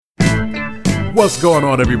What's going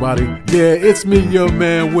on, everybody? Yeah, it's me, your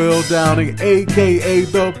man, Will Downing, a.k.a.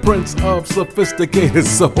 the Prince of Sophisticated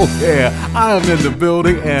Soul. Yeah, I am in the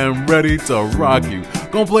building and ready to rock you.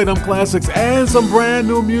 Gonna play them classics and some brand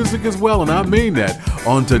new music as well, and I mean that,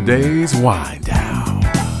 on today's Wind Down.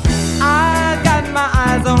 I got my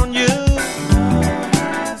eyes on you,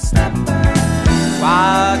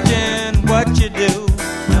 watching what you do.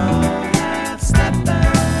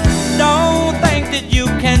 Don't think that you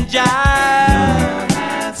can jive,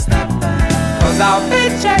 'cause I'll be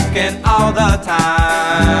checking all the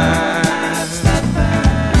time.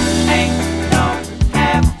 Ain't no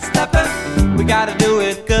half-stepping, we gotta do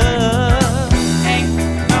it good. Ain't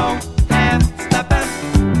no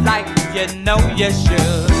half-stepping, like you know you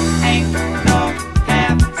should. Ain't no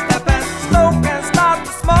half-stepping, smoke and start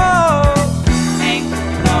to smoke. Ain't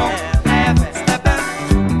no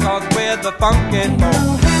half-stepping, 'cause we're the funky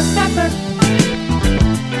folk.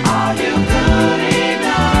 Are you good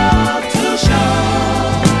enough to show?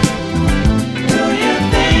 Do you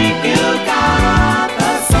think you got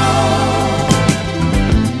the soul?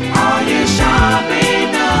 Are you sharp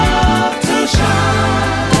enough to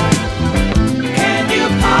shine? Can you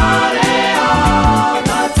party all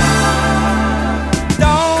the time?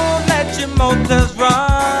 Don't let your motors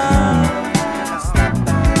run.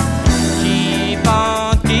 Keep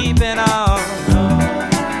on keeping on.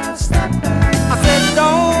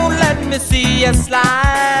 Let me see you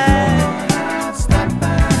slide.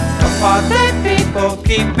 Party people,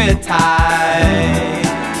 keep it tight.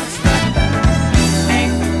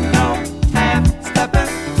 Ain't no half-stepping,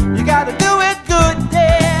 you gotta do it good,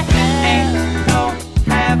 yeah. Ain't no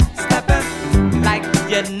half-stepping, like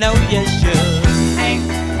you know you should. Ain't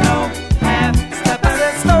no half-stepping,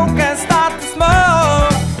 smoke and start to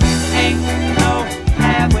smoke. Ain't no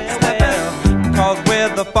half-stepping, 'cause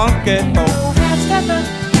we're the funky folk.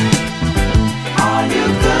 Are you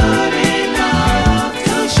good enough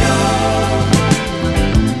to show?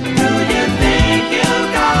 Do you think you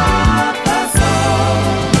got the soul?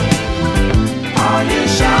 Are you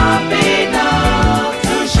sharp enough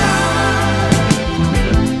to shine?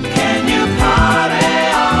 Can you party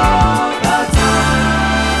all the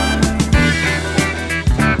time?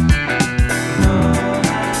 No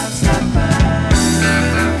half-stepping,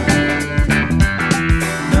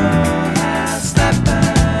 no half-stepping.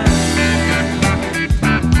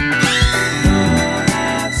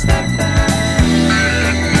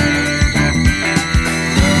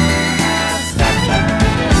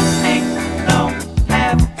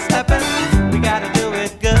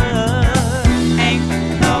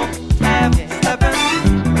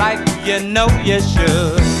 You know you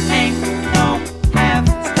should. Ain't no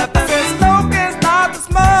half-stepping, smoke and start to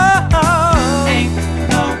smoke. Ain't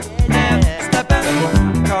no half-stepping,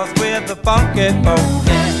 'cause we're the funky folk.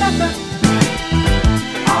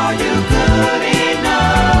 Are you good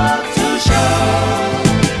enough to show?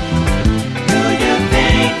 Do you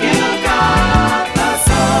think you got the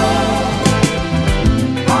soul?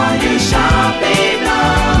 Are you sharp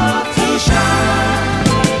enough to shine?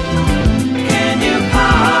 Can you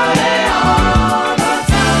party all the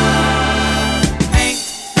time? Ain't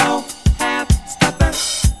no half-stepping,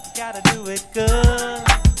 gotta do it good.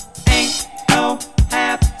 Ain't no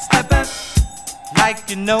half-stepping, like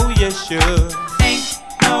you know you should. Ain't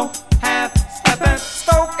no half-stepping,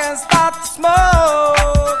 smoke and start to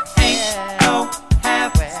smoke. Ain't no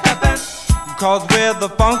half-stepping, 'cause we're the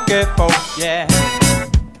funky folk, yeah.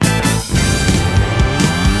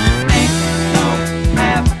 Ain't no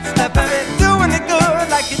half-stepping, doing it good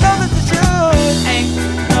like you know that you should. Ain't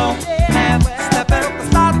no half-stepping,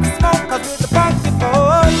 start to smoke 'cause we're the funky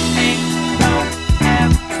folk. Ain't no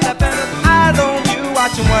half-stepping, eyes on you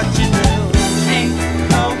watching what you do. Ain't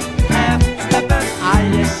no half-stepping, are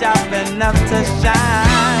you sharp enough to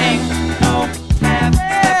shine? Ain't no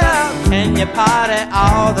half-stepping, can you party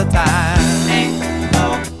all the time? Ain't no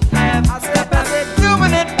half-stepping,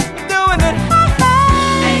 doing it,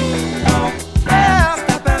 ain't no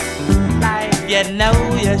half-stepping, like you know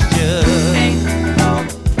you should. Ain't no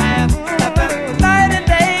half-stepping, night and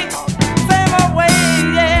day, same old way,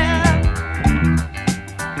 yeah.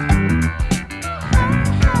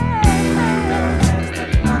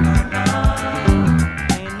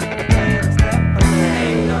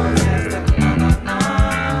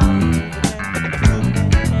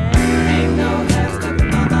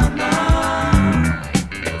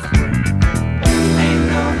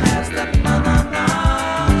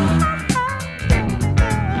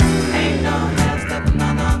 Ain't no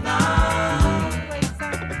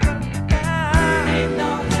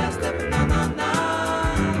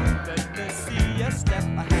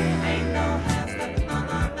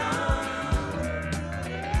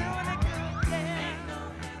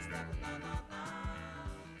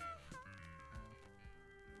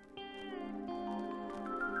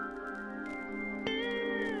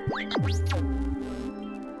Baby,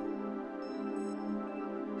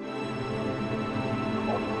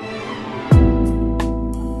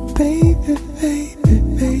 baby,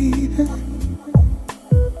 baby,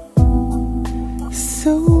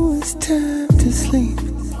 so it's time to sleep.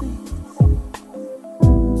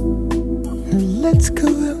 Now let's go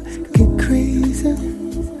out, get crazy.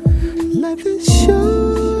 Life is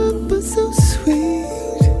short but so sweet.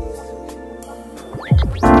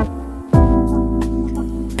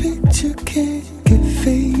 Picture can't get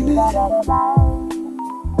faded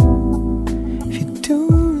if you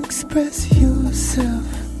don't express yourself.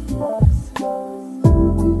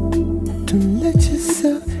 Don't let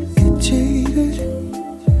yourself get jaded.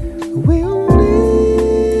 We all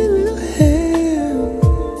need a little help.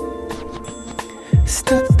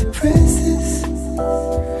 Stop the presses,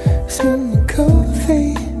 smell the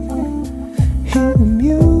coffee, hear the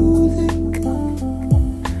music,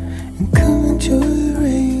 and come enjoy the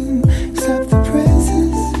rain. Stop the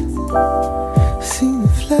presses, see the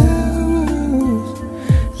flowers,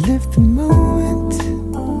 live the moment,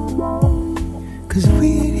 'cause we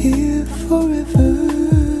ain't here forever.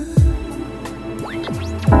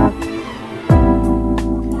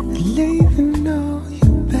 Leaving all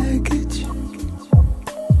your baggage.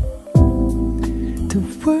 The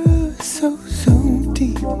world's so, so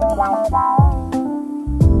deep.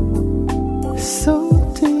 So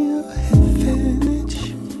to your advantage.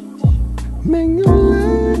 Make your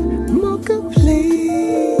life more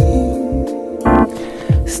complete.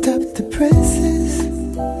 Stop the presses,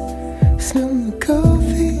 smell the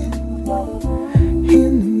coffee, hear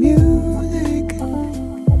the music,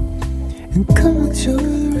 and come enjoy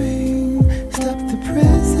the rain. Stop the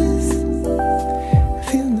presses,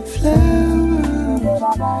 feel the flowers,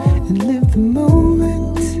 and live the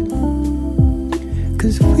moment,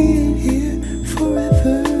 'cause we ain't here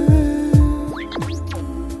forever.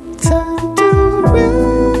 Time to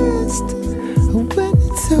rest when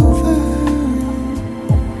it's over.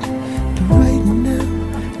 But right now,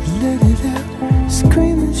 let it out,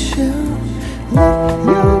 scream and shout. Let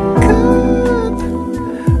your cup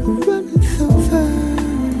runneth over.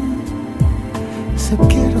 So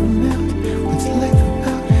get on out, what's life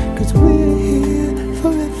about? 'Cause we're here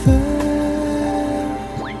forever.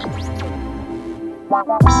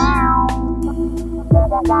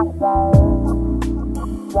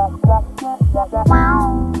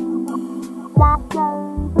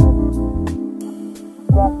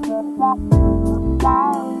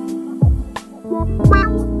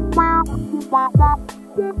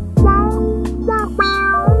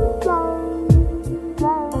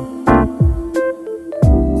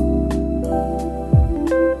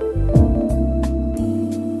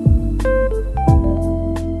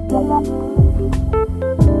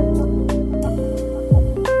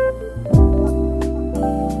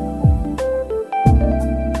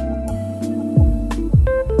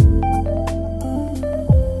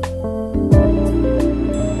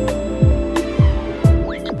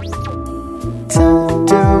 Time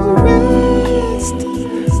to rest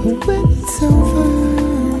when it's over.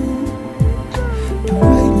 But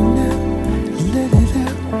right now, let it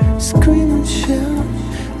out, scream and shout.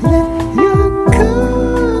 Let your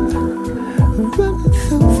cup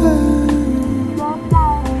runneth over.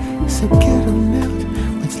 So get on out,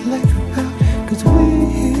 what's life about? 'Cause we're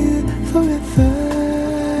here forever.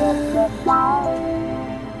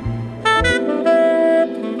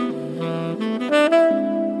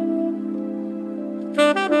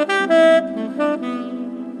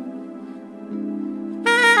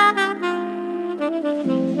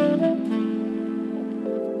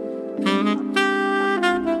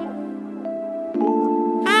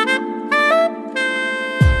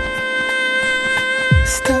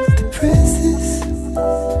 Stop the presses,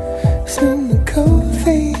 smell the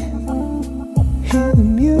coffee, hear the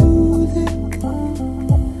music,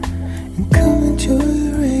 and come enjoy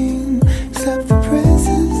the rain. Stop the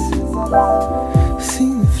presses,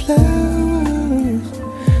 see the flowers,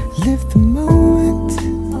 live the moment,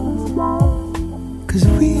 'cause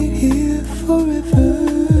we ain't here forever.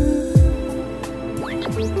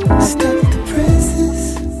 Stop the presses,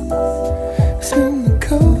 smell the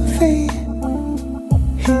coffee,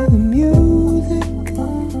 hear the music,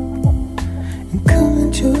 and come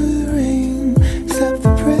enjoy the rain. Stop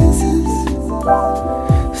the presses,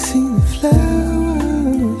 see the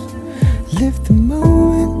flowers, live the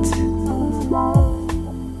moment,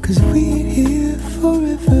 'cause we ain't here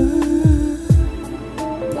forever.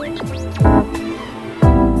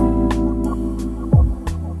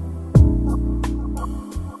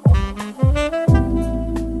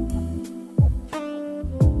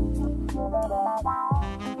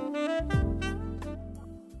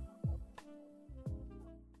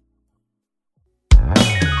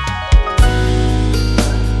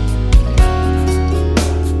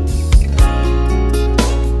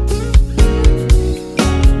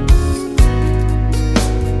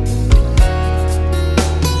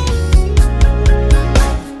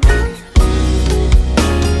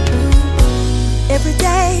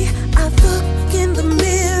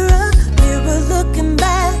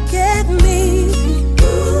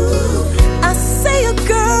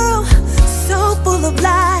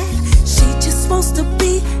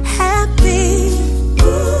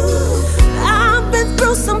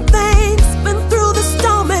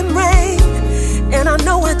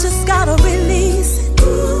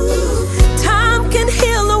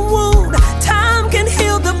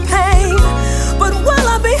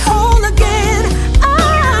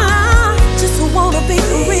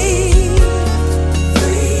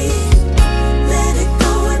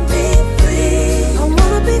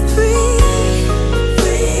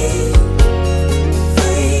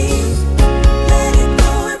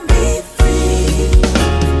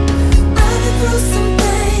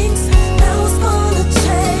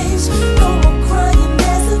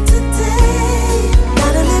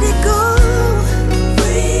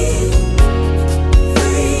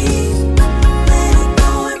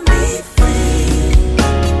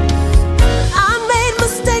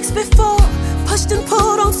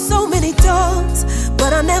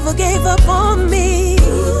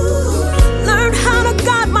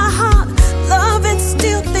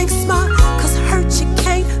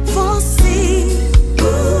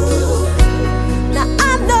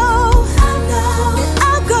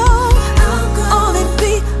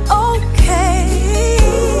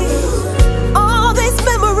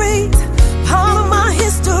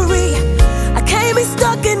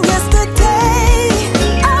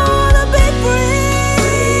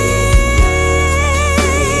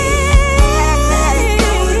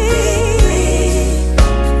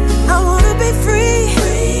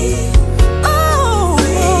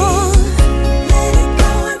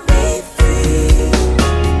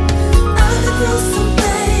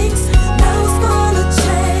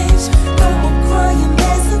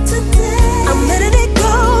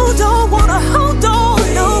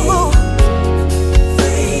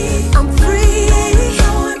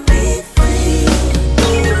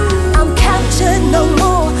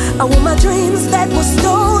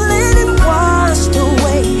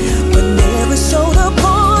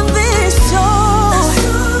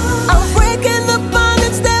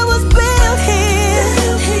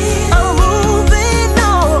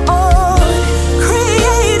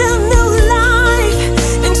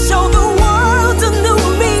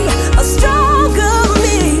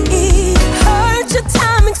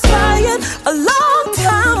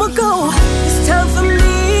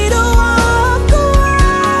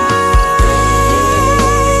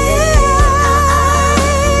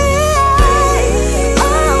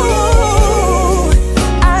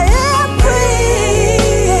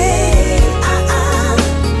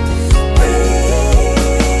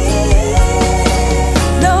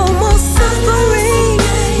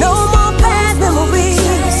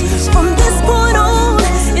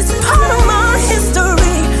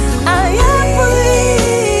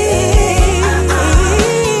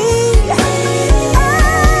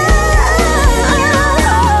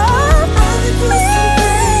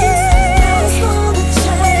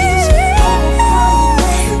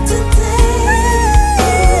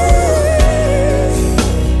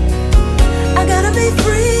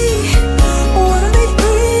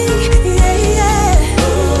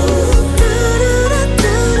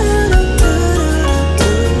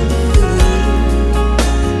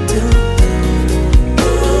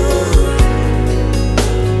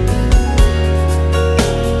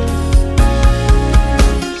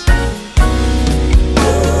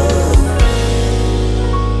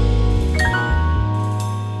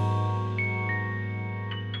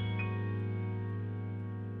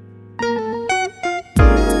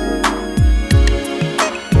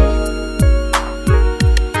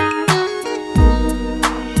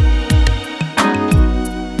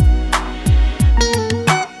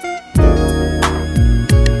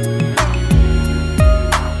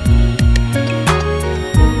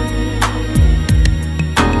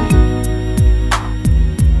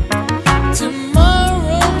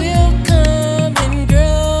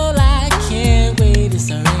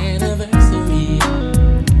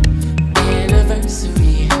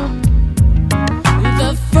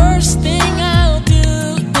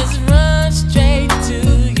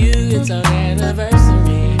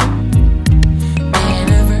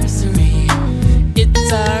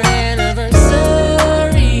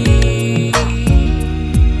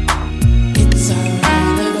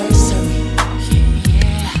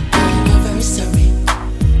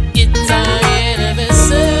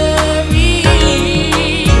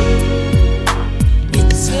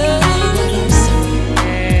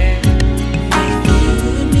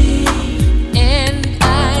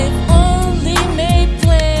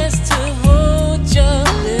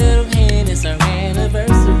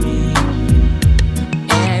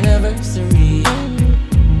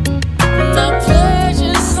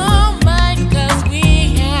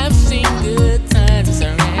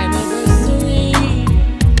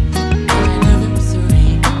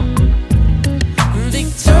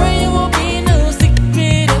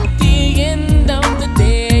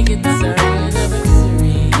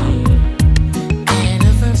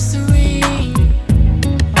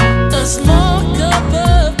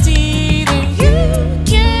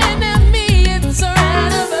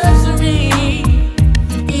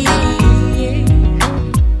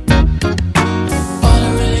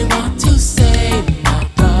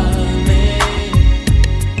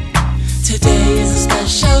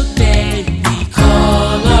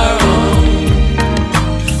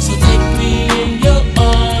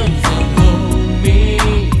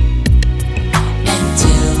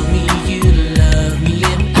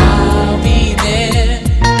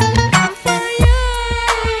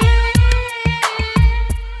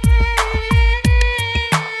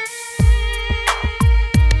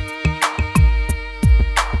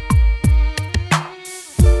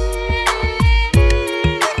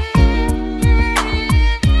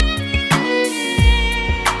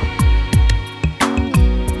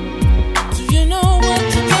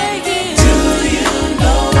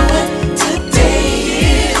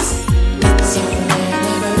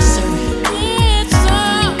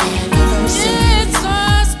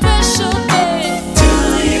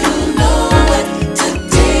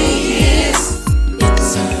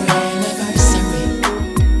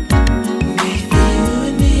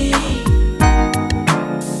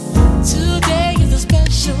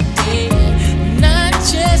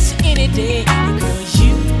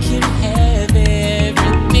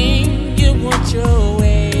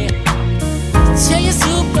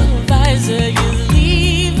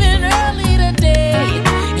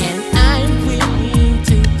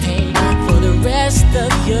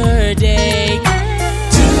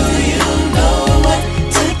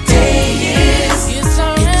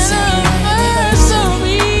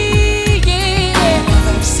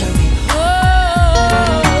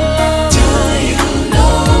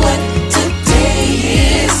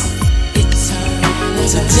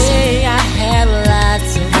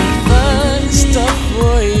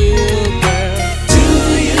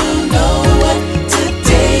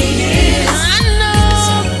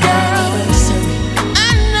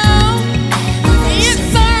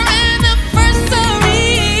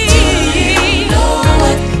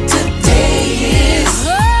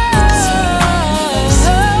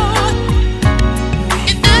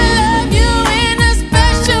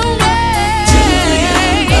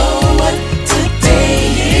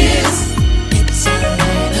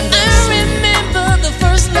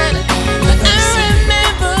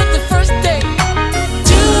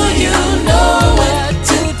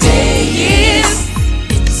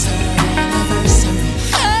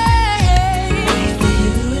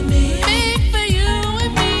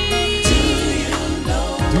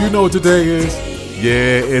 you know what today is?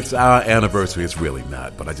 Yeah, it's our anniversary. It's really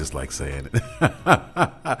not, but I just like saying it.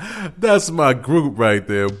 That's my group right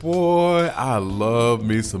there. Boy, I love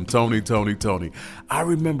me some Tony. I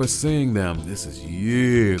remember seeing them, this is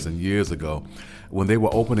years and years ago, when they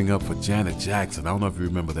were opening up for Janet Jackson. I don't know if you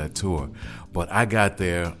remember that tour, but I got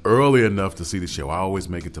there early enough to see the show. I always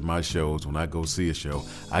make it to my shows. When I go see a show,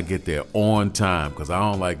 I get there on time because I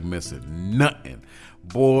don't like missing nothing.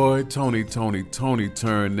 Boy, Tony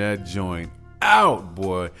turned that joint out,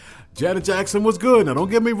 boy. Janet Jackson was good. Now, don't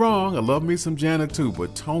get me wrong. I love me some Janet too,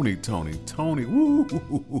 but Tony,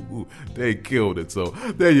 woo, they killed it. So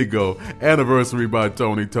there you go. Anniversary by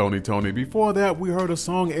Tony. Before that, we heard a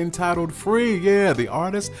song entitled Free. Yeah, the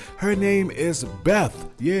artist, her name is Beth.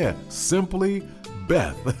 Yeah, simply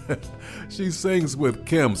Beth. She sings with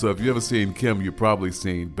Kim, so if you ever seen Kim, you've probably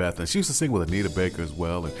seen Beth. And she used to sing with Anita Baker as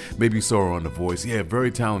well, and maybe you saw her on The Voice. Yeah,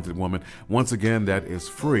 very talented woman. Once again, that is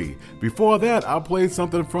Free. Before that, I played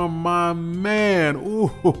something from my man,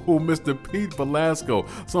 Mr. Pete Velasco.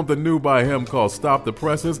 Something new by him called Stop the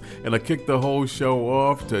Presses, and I kicked the whole show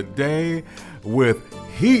off today with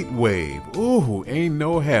Heat Wave. Ooh, ain't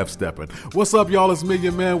no half-stepping. What's up, y'all? It's me,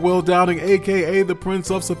 your man, Will Downing, a.k.a. the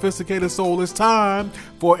Prince of Sophisticated Soul. It's time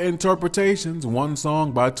for interpretations. One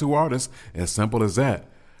song by two artists. As simple as that.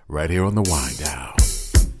 Right here on The Wind Down.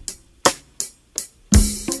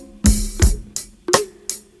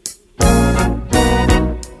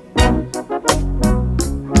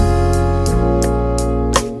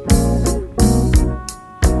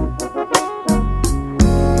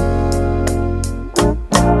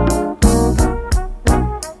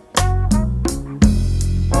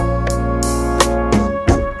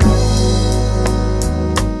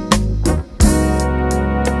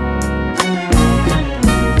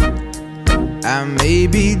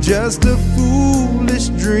 Just a foolish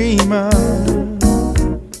dreamer,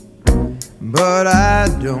 but I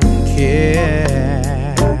don't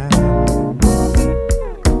care,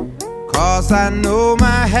 'cause I know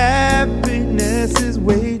my happiness is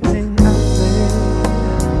waiting out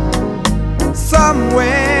there somewhere.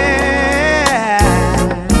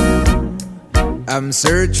 I'm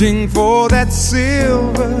searching for that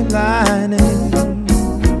silver lining,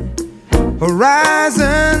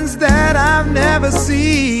 horizons that I've never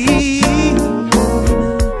seen.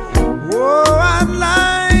 Oh, I'd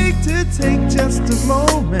like to take just a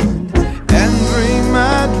moment and dream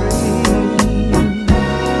my dream.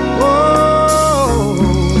 Oh,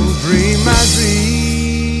 dream my dream.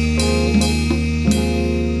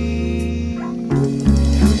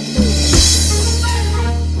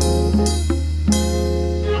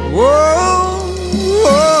 Whoa.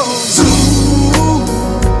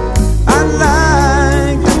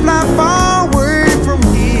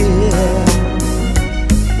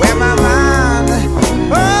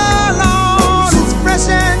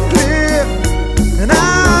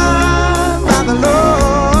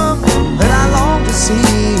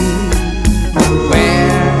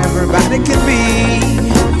 It can be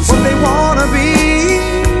what they wanna be.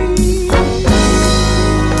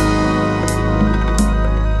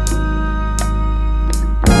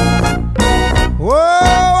 Oh,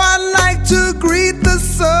 I like to greet the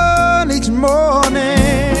sun each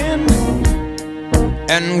morning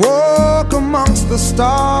and walk amongst the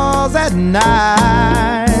stars at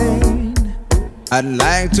night. I'd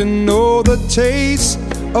like to know the taste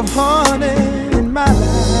of honey in my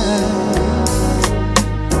life.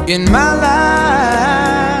 In my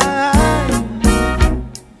life,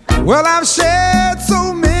 well, I've shared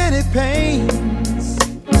so many pains,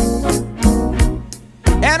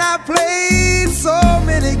 and I've played so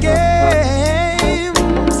many games.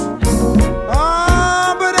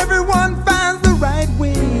 Oh, but everyone finds the right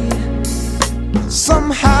way,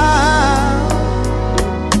 somehow,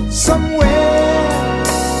 somewhere,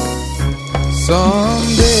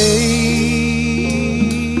 someday.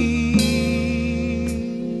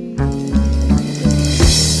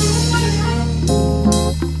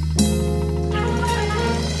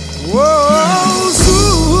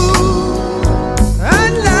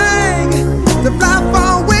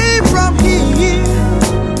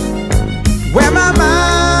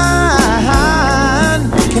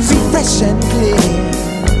 And clear,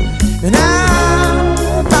 and I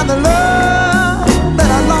find the love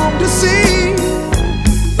that I long to see.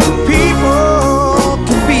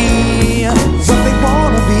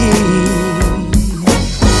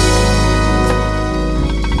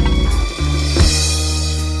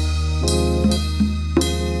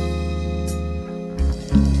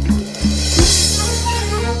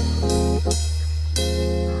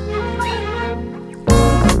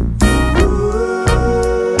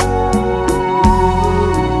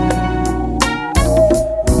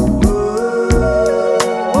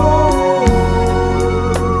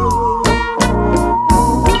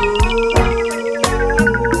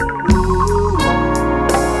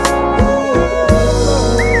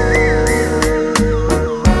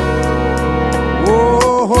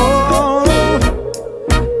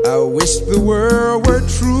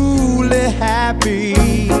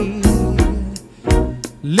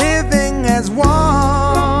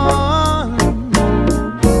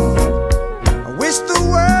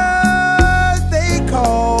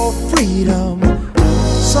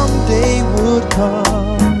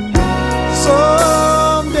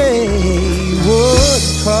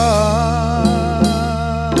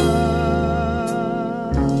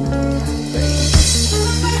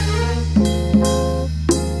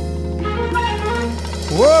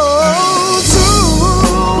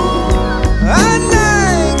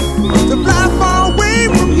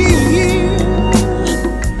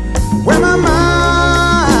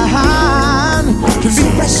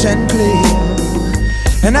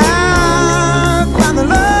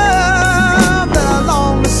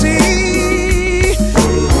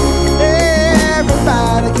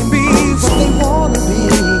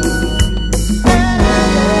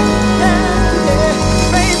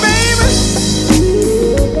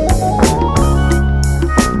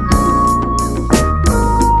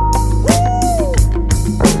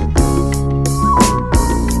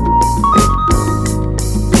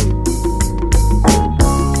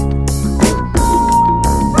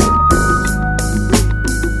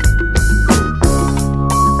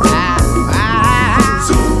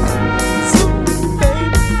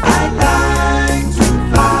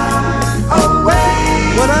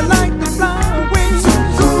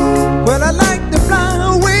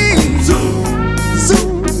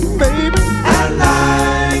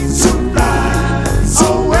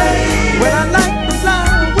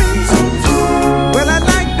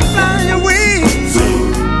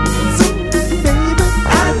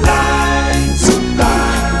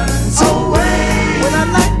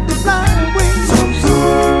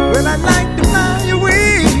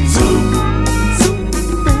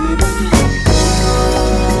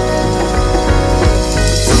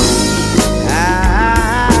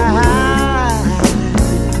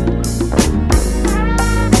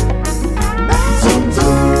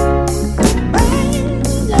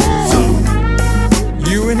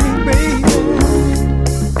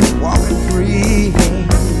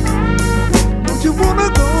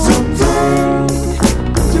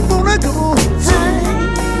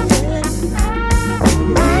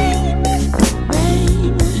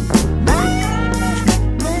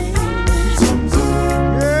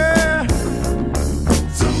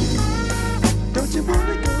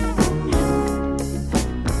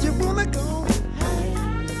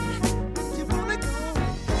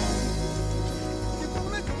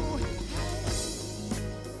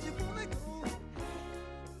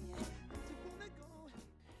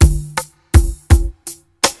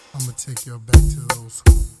 take you back to the old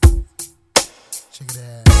school. Check it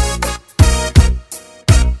out.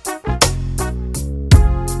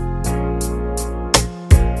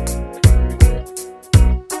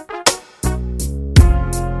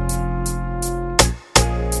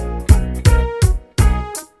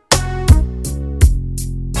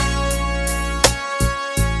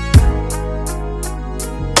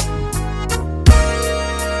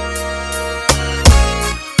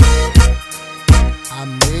 I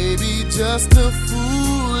may be just a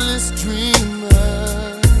foolish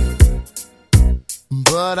dreamer,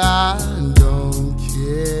 but I don't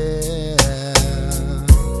care,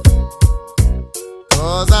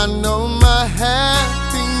 'cause I know my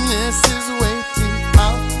happiness is waiting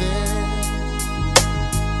out there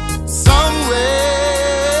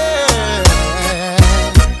somewhere.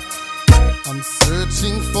 I'm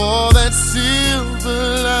searching for that silver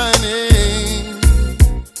lining,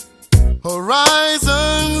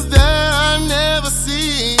 horizons that I never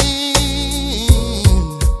seen.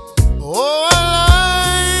 Oh, I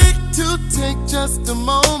like to take just a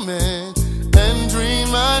moment and dream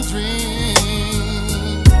my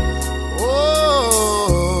dream.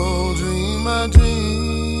 Oh, dream my dream.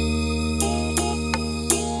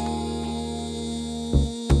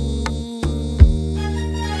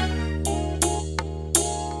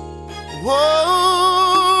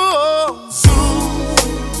 Whoa, soon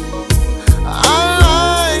I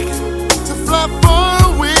like to fly far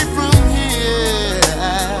away from here,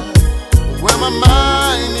 where my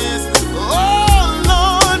mind is, oh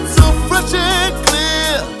Lord, so fresh and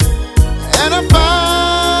clear, and I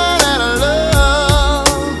find that I love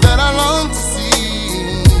that I long to see.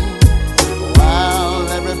 While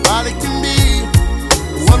everybody can be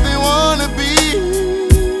what they wanna be.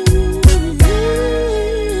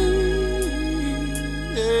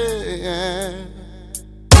 Yeah.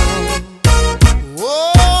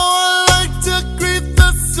 Oh, I like to greet the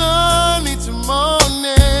sun each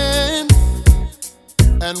morning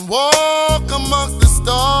and walk amongst the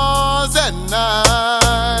stars at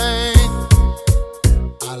night.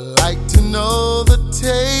 I like to know the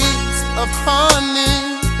taste of honey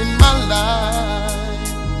in my life,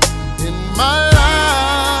 in my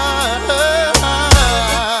life.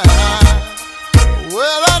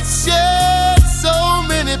 Well, I've shed so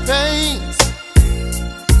many pains,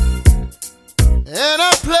 and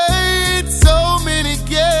I played so many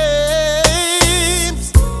games.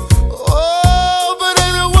 Oh, but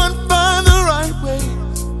everyone find the right way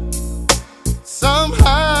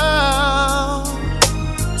somehow,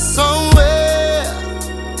 somewhere,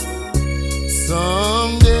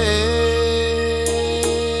 someday.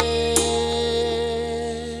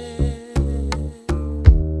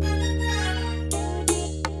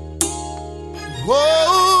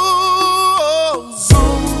 Whoa,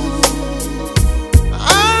 zoom. I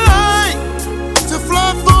like to fly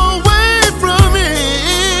far away from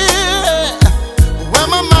here, where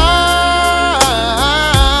my mind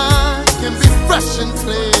can be fresh and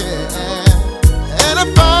clear, and I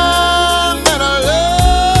find that I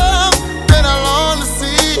love that I long to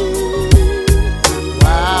see.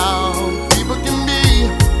 Wow, people can be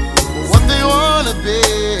what they wanna be.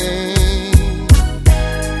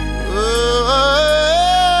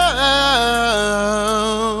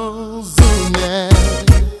 Oh, zoom, yeah.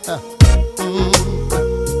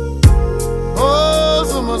 Oh,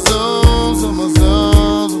 zoom, zoom, zoom,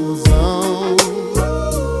 zoom, zoom, zoom.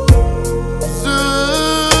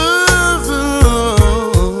 Zoom,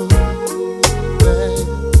 zoom, yeah.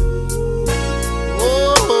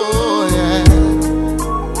 Oh, yeah.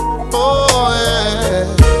 Oh, yeah.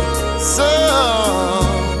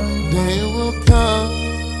 Someday will come.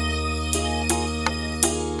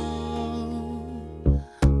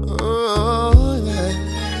 Oh, yeah,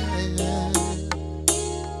 yeah.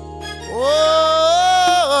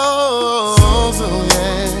 Oh, so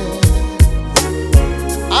yeah.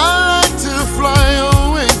 I like to fly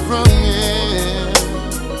away from here,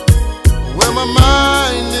 where my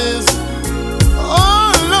mind is, oh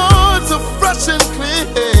Lord, so fresh and clear,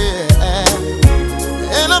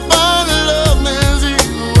 and I find love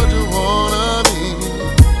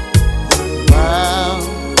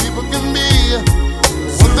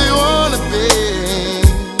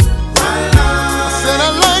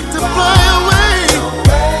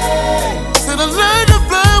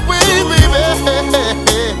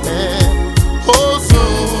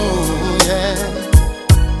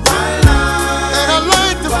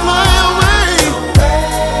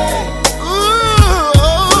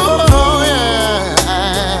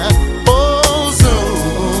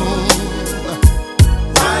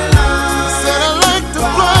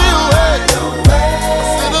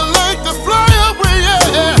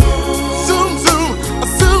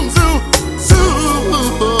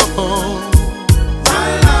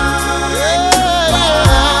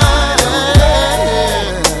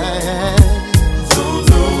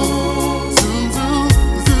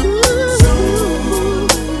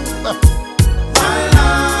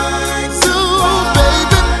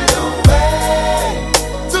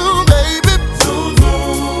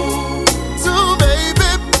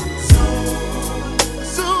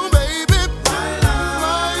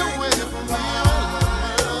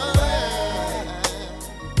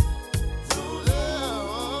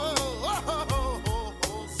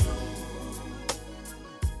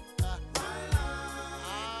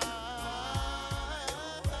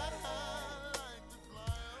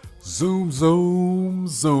Zoom, zoom,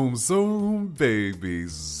 zoom, zoom, baby,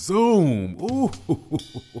 zoom. Ooh,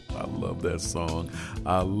 I love that song.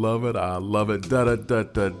 I love it. I love it. Da da da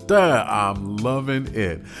da da. I'm loving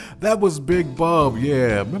it. That was Big Bub.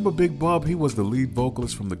 Yeah, remember Big Bub? He was the lead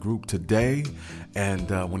vocalist from the group Today. And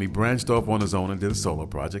when he branched off on his own and did a solo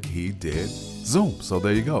project, he did Zoom. So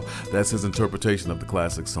there you go. That's his interpretation of the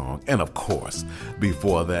classic song. And of course,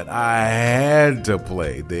 before that, I had to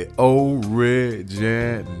play the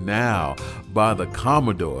original by the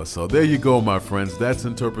Commodores. So there you go, my friends. That's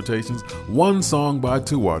interpretations. One song by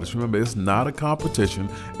two artists. Remember, it's not a competition.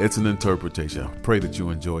 It's an interpretation. I pray that you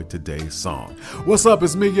enjoyed today's song. What's up?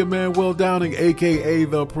 It's me, your man, Will Downing, a.k.a.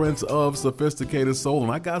 the Prince of Sophisticated Soul.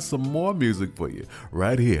 And I got some more music for you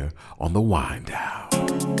right here on The Wind Down.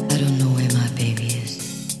 I don't know where my baby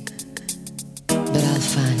is, but I'll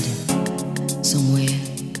find him somewhere,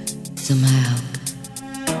 somehow.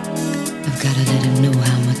 I've gotta let him know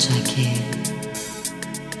how much I care.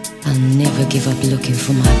 I'll never give up looking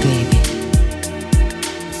for my baby.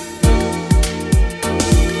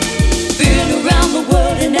 Been around the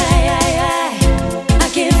world and I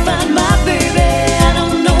can't find my baby. I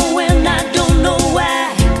don't know when, I don't know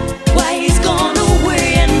why he's gone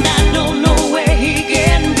away, and I don't know where he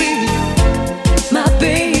can be, my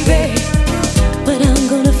baby. But I'm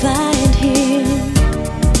gonna find him.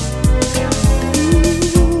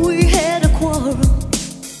 Ooh, we had a quarrel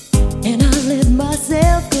and I let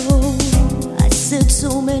myself go. I said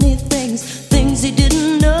so many things he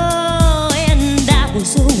didn't know, and I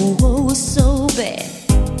was oh so bad.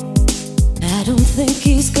 I don't think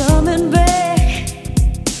he's coming back.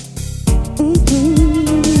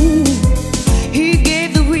 He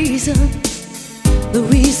gave the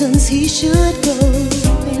reasons he should go,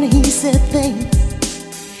 and he said things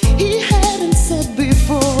he hadn't said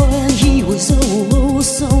before, and he was oh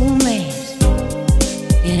so mad.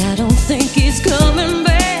 And I don't think he's coming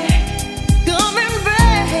back.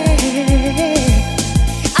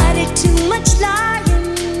 I did too much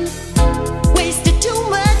lying, wasted too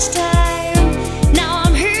much time. Now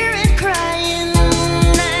I'm here and crying.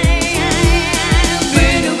 I've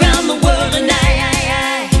been around the world and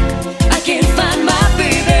I can't find my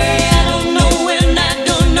baby. I don't know when, I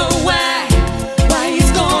don't know why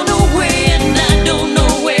he's gone away, and I don't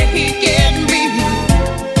know where he can be,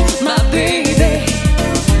 my baby.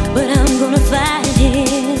 But I'm gonna find him.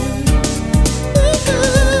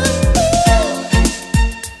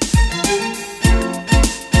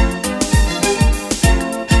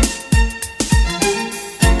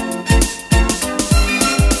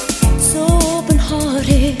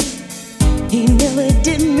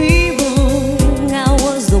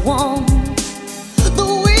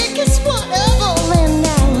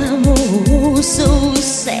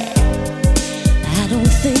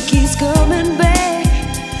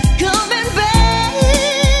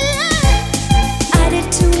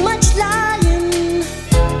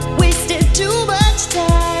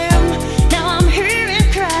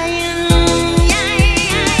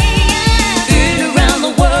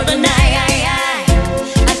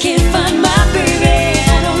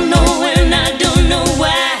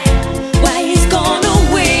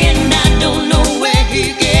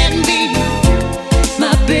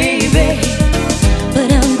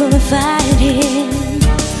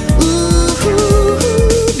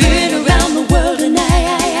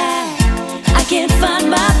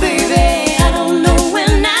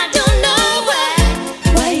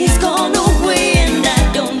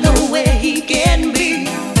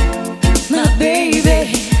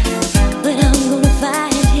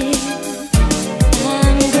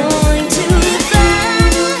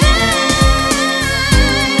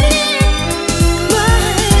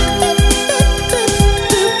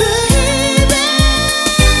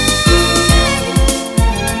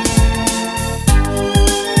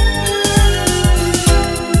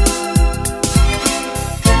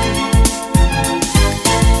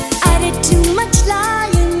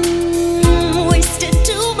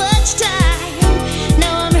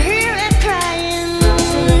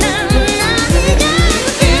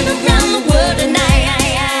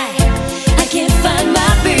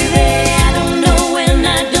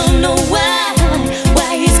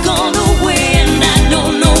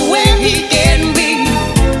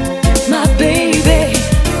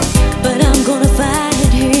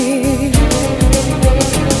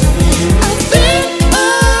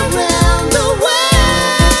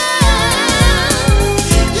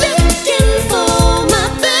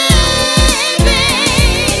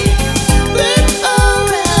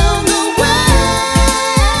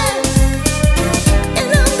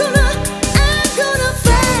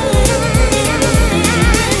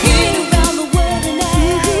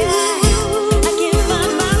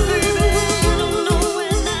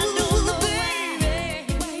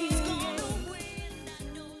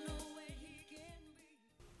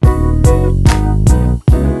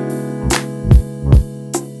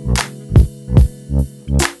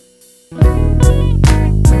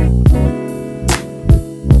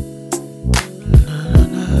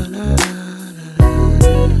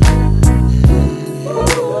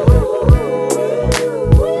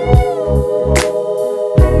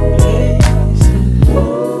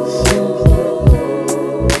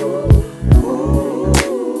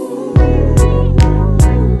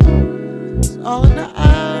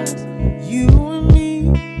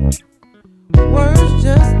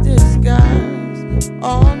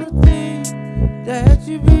 let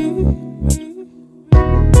you be.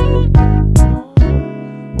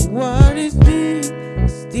 What is deep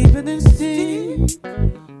is deeper than steep.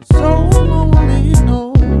 So lonely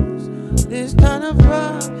knows this kind of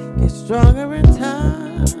rock gets stronger in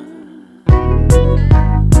time.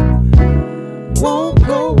 Won't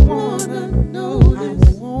go on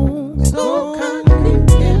unnoticed. So kindly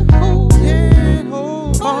can't hold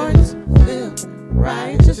hearts filled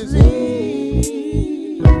righteously.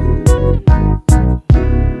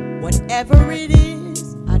 Whatever it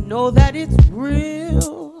is, I know that it's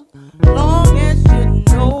real. Long as you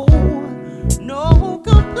know, no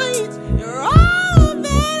complaints. You're all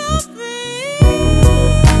that I feel.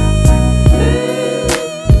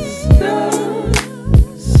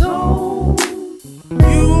 Soul,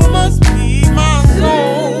 you must be my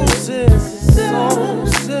soul, sis. Soul,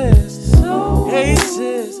 sis. Hey,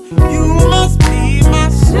 sis, you must be my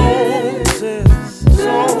soul, sis.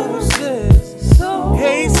 Soul, sis.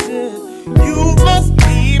 Hey, sis, you must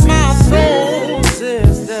be my soul,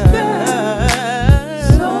 sister.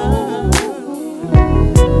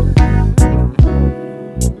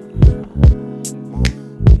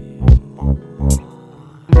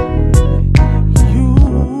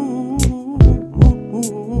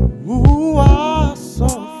 You are so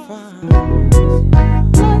fine.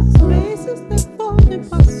 Like spaces that fall in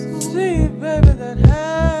my soul. See, baby, that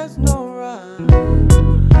has no rhyme.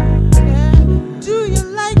 Yeah. Do you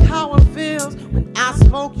like how it feels when I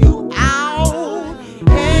smoke you out?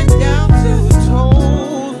 Head down to the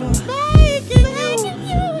toes, making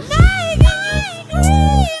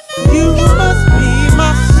you must be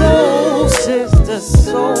my soul sister,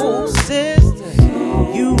 soul sister.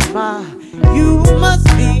 You must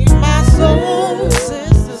be my soul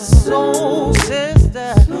sister, soul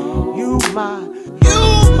sister. You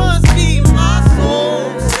must be my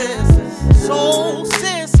soul sister, soul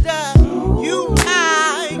sister. You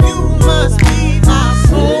must be my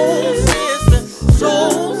soul sister,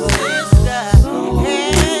 soul sister.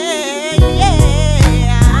 Hey, yeah.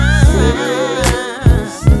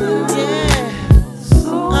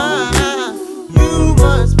 You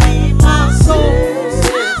must be my soul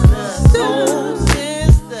sister, soul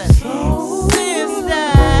sister, sister, soul.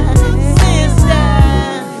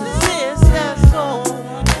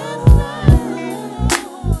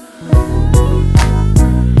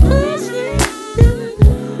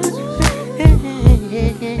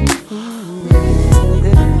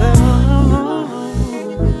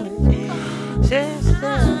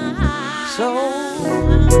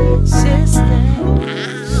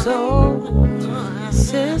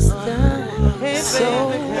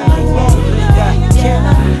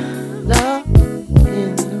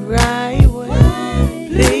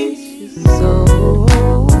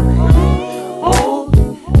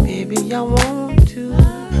 I want to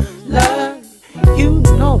love you,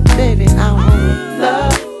 know, baby, I want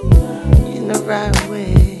love in the right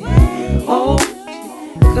way. Oh,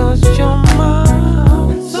 'cause you're my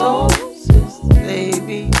soul sister,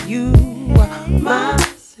 baby, you are my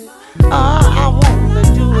sister. All I wanna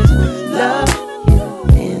do is love you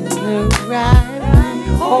in the right way.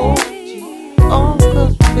 Hold you, oh,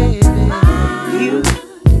 'cause baby, you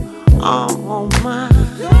are my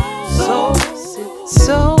soul sister.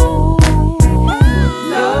 So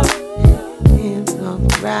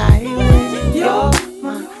right way. You're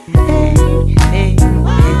my, hey, hey, hey.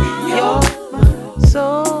 You're my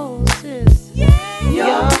soul sister.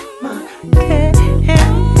 You're my, hey, hey, hey,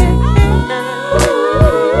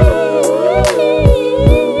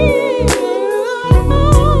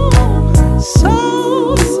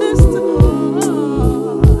 soul sister.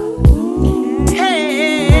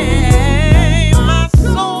 Hey, my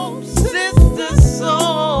soul sister,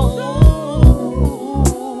 soul.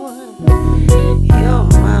 You're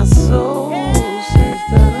my soul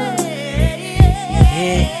sister.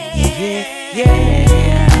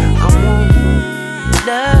 Yeah. I want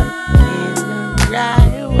love in the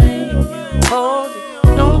right way. Hold it,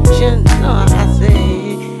 don't you know? I say,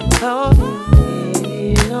 hold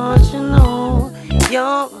it, don't you know?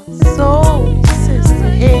 You're my soul sister.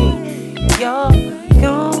 Hey, you're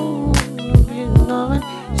gone, you know it.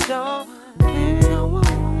 Show me I want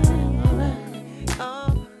it.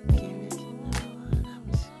 Oh, give me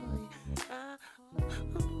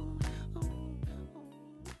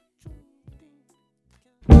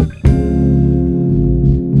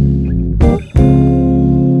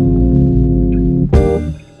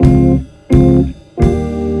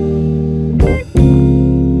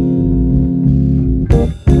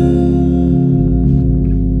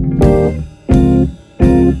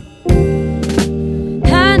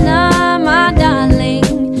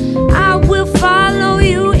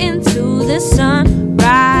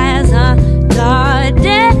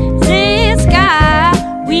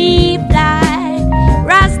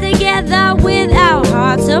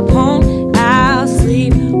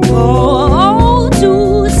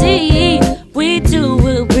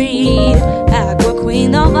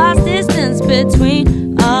queen of vast distance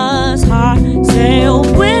between us. Heart sail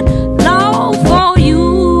with love for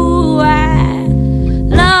you. I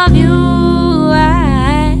love you.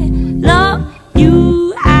 I love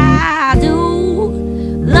you. I do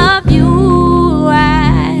love you.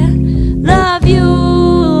 I love you.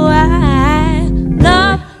 I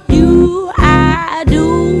love you. I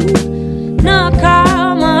do. Now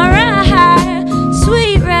come around,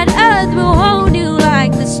 sweet red earth will hold you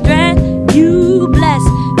like the strength you bless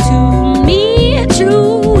to me.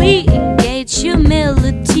 True, we engage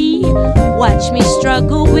humility. Watch me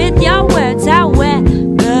struggle with your words. I wear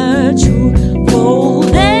the truth, for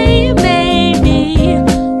they made me.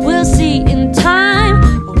 We'll see in time,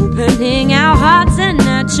 opening our hearts and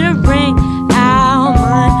nurturing our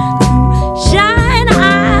mind to shine.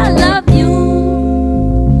 I love you.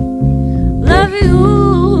 Love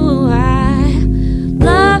you, I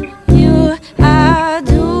love you, I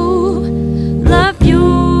do love you,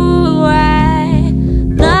 I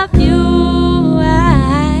love you, I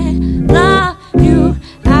love you,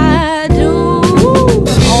 I do.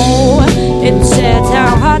 Oh, it sets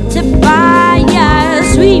our heart to fire,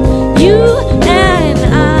 sweet you and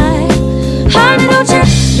I. Honey, don't you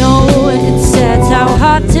know it sets our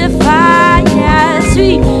heart to fire,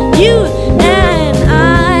 sweet you and I.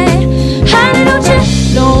 Honey, don't you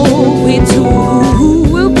know we two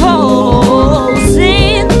will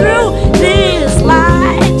pulsing through this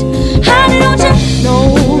light? Honey, don't you know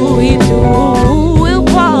we two will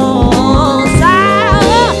pulse? I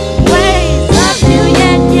always love you,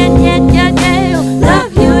 yeah, yeah, yeah, yeah, yeah.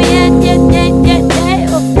 Love you, yeah, yeah, yeah, yeah, yeah.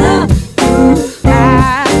 Love you, I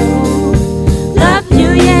love you,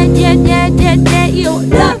 yeah, yeah, yeah, yeah, yeah. You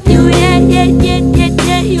love you, yeah, yeah, yeah, yeah,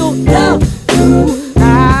 yeah. You love you, I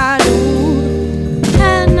do.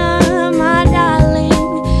 Hannah, my darling,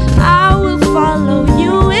 I will follow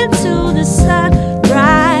you into the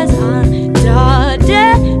sunrise on the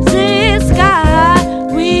desert sky.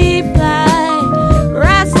 We fly,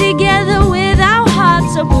 rise together with our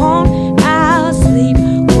hearts upon our sleep.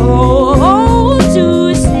 Oh,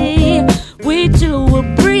 to see, we two will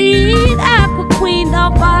breathe. Aqua queen, the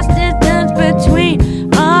vast distance between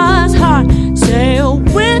us. Heart sail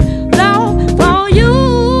with love for you.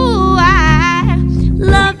 I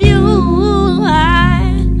love you.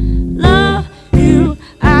 I love you.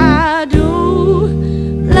 I do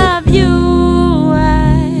love you.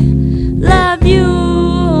 I love you.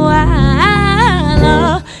 I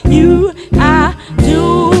love you. I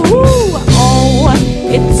do. Oh,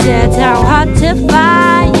 it sets our heart to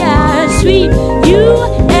fire, sweet you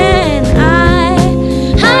and I.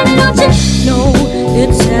 Honey, don't you know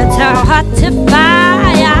it sets our heart to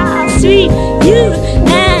fire, sweet you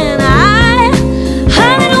and I.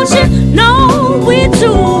 Honey, don't you know we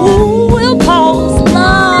two will pulse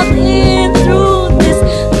love in through this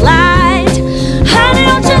light? Honey,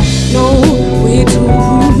 don't you know we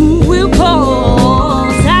two will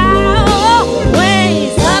pulse? I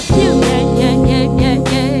always love you, yeah, yeah, yeah, yeah,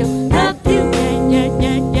 yeah. Love you, yeah, yeah,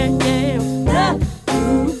 yeah, yeah, yeah. Love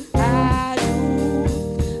you, I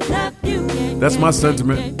do. Love you, yeah. That's my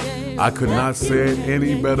sentiment. I could not say it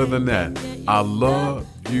any better than that. I love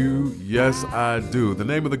you, yes I do. The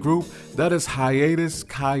name of the group, that is Hiatus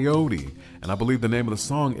Coyote. And I believe the name of the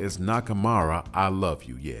song is Nakamura, I Love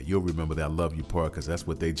You. Yeah, you'll remember that I love you part because that's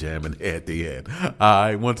what they jamming at the end. All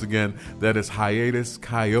right, once again, that is Hiatus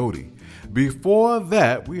Coyote. Before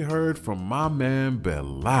that, we heard from my man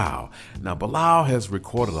Bilal. Now, Bilal has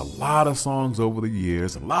recorded a lot of songs over the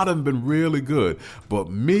years. A lot of them been really good. But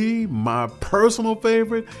me, my personal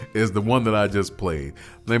favorite is the one that I just played.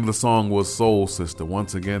 The name of the song was Soul Sister.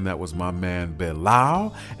 Once again, that was my man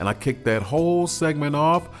Bilal. And I kicked that whole segment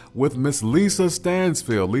off with Miss Lisa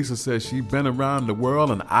Stansfield. Lisa says she been around the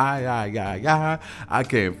world and I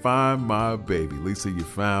can't find my baby. Lisa, you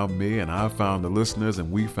found me and I found the listeners and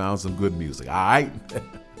we found some good music. All right?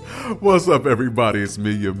 What's up, everybody? It's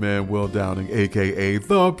me, your man, Will Downing, a.k.a.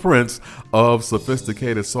 the Prince of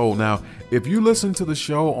Sophisticated Soul. Now, if you listen to the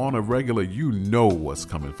show on a regular, you know what's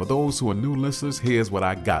coming. For those who are new listeners, here's what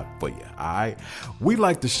I got for you, all right? We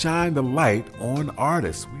like to shine the light on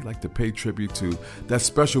artists. We like to pay tribute to that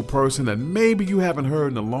special person that maybe you haven't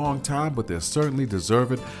heard in a long time, but they're certainly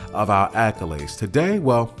deserving of our accolades. Today,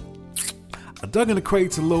 well, I dug in the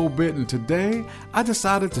crates a little bit, and today I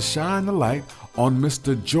decided to shine the light on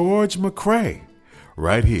Mr. George McCrae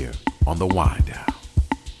right here on The Wind Down.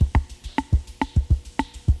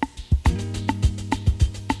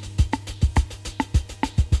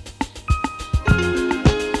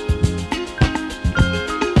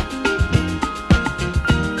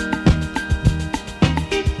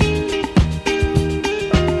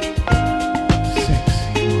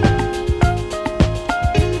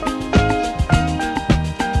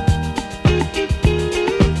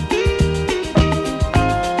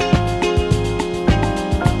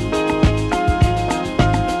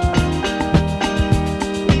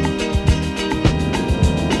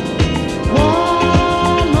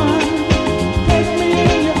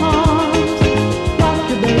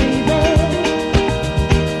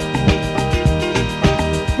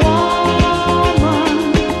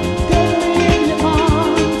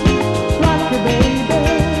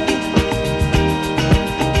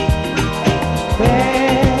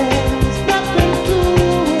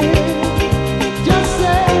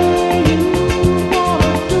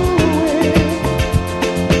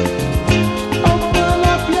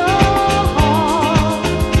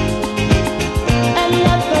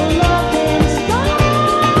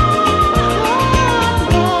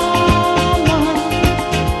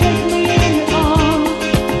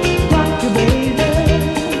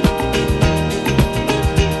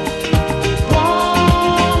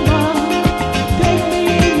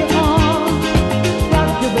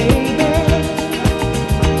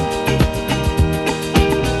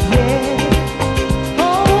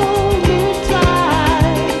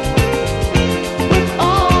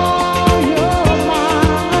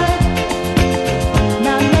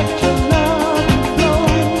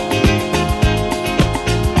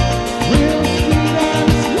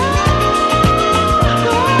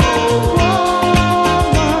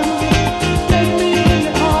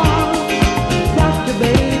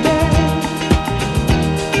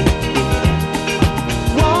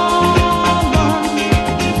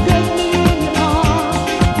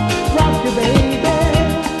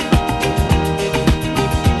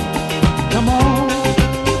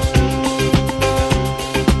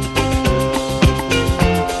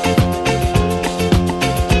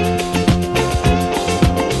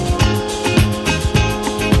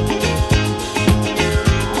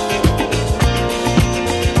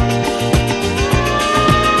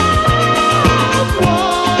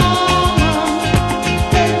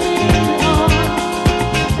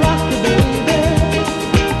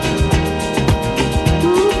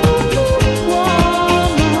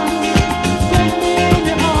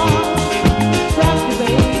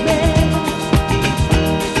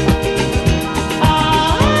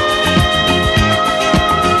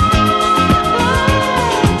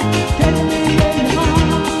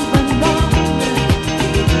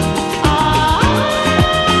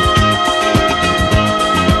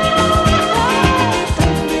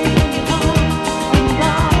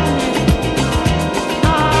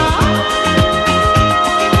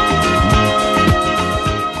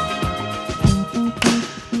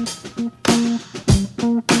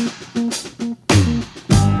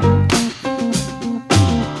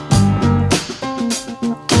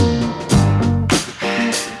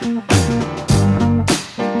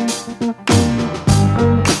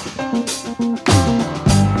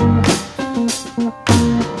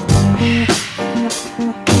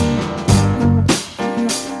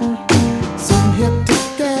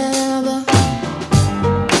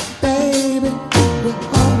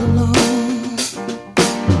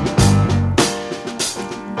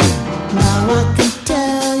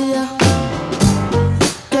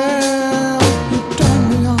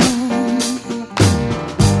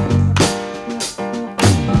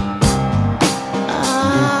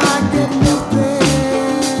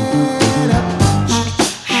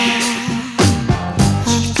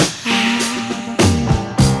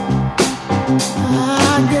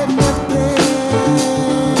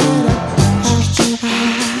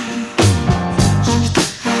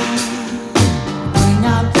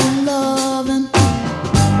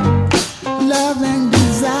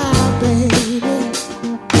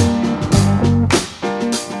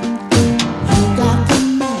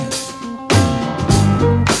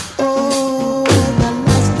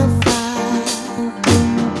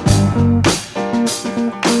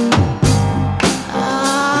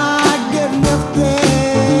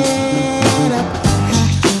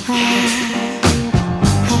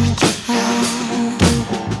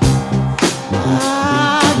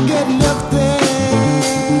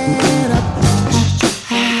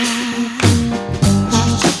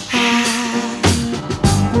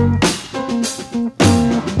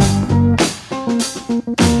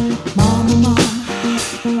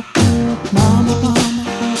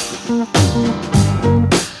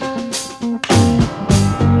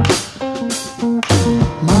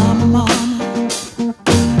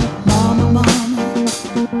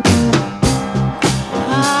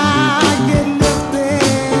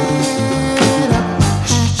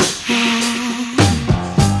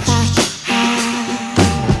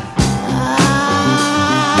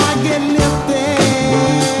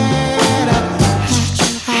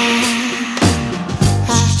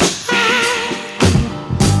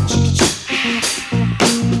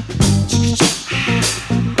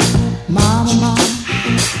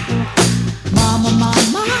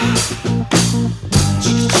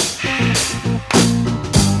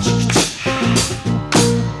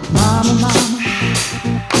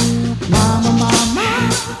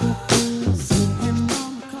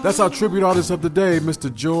 That's our tribute artist of the day,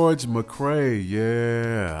 Mr. George McCrae.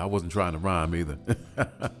 Yeah, I wasn't trying to rhyme either.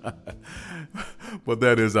 But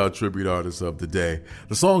that is our tribute artist of the day.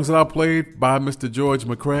 The songs that I played by Mr. George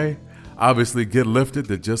McCrae, obviously Get Lifted,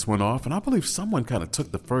 that just went off. And I believe someone kind of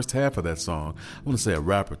took the first half of that song. I want to say a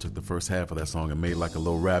rapper took the first half of that song and made like a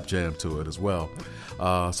little rap jam to it as well.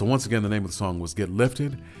 So once again, the name of the song was Get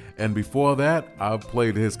Lifted. And before that, I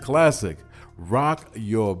played his classic, Rock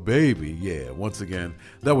Your Baby. Yeah, once again,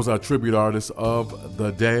 that was our tribute artist of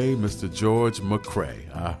the day, Mr. George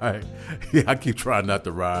McCrae. All right. Yeah, I keep trying not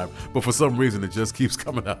to rhyme, but for some reason it just keeps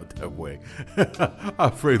coming out that way.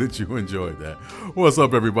 I pray that you enjoyed that. What's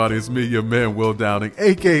up, everybody? It's me, your man, Will Downing,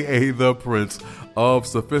 a.k.a. the Prince of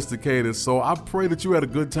Sophisticated. So I pray that you had a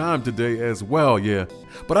good time today as well. Yeah,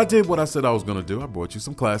 but I did what I said I was going to do. I brought you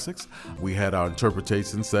some classics. We had our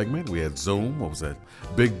interpretation segment. We had Zoom. What was that?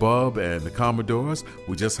 Big Bub and the Commodores.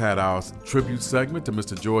 We just had our tribute segment to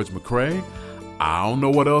Mr. George McCrae. I don't know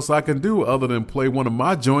what else I can do other than play one of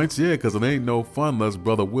my joints, yeah, because it ain't no fun unless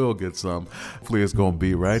Brother Will gets some. Hopefully it's going to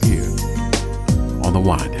be right here on the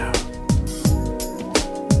Wind Down.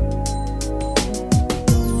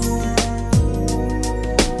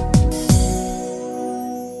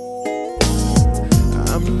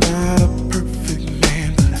 I'm not a perfect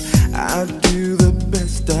man, but I do the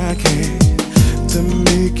best I can to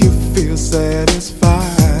make you feel satisfied.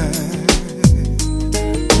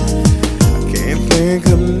 I can't think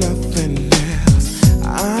of nothing else.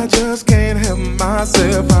 I just can't help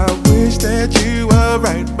myself. I wish that you were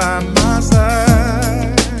right by my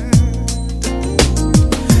side.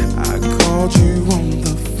 I called you on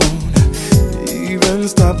the phone, even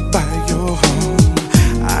stopped by your home.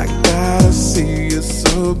 I gotta see you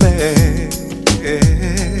so bad.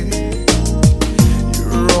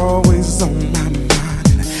 You're always on my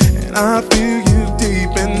mind, and I feel you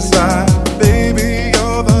deep inside. Baby,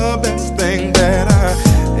 you're the best thing that I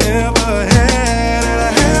ever had. And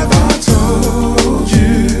have I told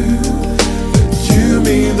you that you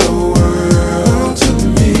mean the world to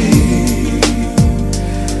me?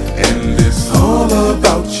 And it's all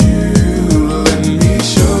about you. Let me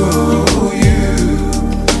show you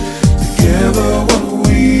together what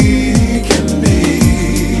we can be.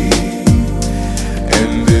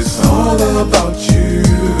 And it's all about you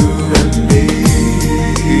and me.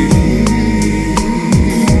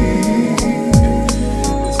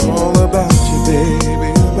 It's all about you, baby,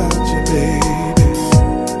 about you, baby.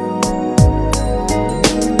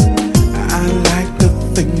 I like the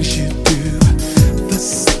things you do, the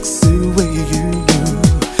sexy way you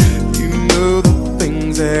move. You know the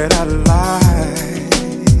things that I like.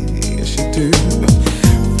 Yes, you do.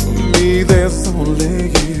 For me, there's only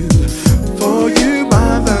you. For you,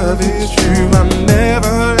 my love is true. I'll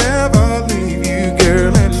never, ever leave you,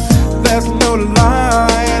 girl, and that's no lie.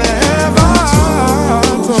 And have I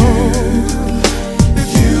told you that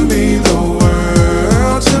you mean the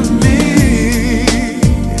world to me?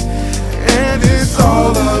 And it's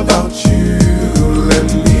all about you. Let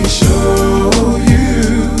me show you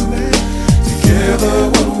together together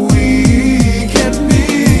what we can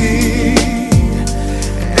be.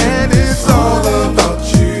 And it's all about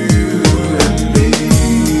you and me.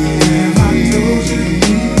 Have I told you?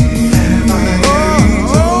 Have I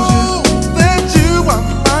told you that you are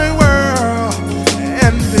my world?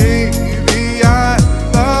 And baby, I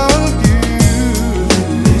love you. Let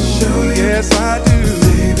me show you. Yes, I do.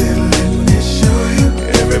 Baby, let me show you.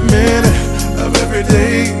 Every minute of every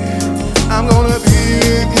day, I'm gonna be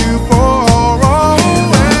with you for always.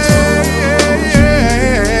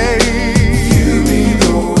 You mean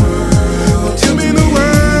the world. You mean the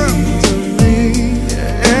world to me.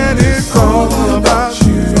 And it's all about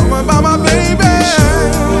you. It's all about my baby.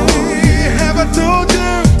 Have I told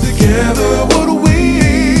you together what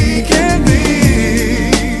we can be?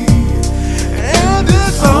 And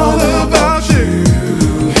it's all about you.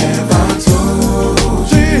 Have I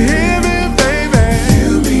told you? Hear me, baby.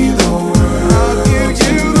 You mean the world. I'll give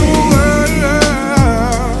you the world.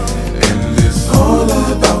 And it's all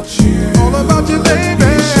about you. All about you,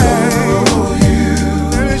 baby.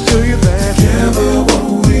 Let me show you that. Together what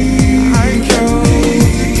we can be.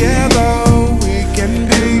 Together we can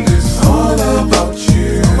be. It's all about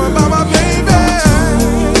you. All about my baby.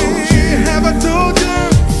 Have I told you?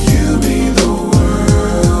 You mean the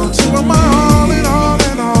world to me. You are my all in all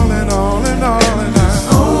and all and all and all and all. It's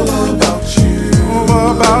all about you.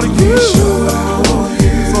 All about you.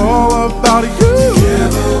 It's all about you.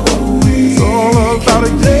 Together what we. It's all about you.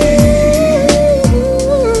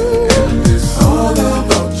 And it's all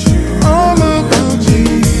about you. All about you,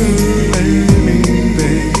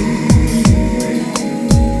 baby.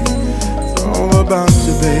 It's all about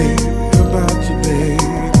you, baby. About you, baby.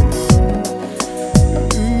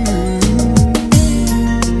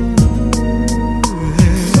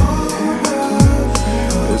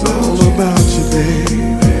 It's all about you, baby.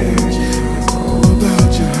 It's all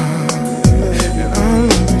about you, honey. And I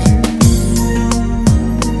love you.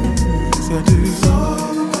 Yes, I do. It's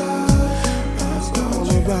all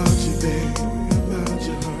about you, baby. About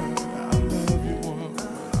you, honey. I love you, woman.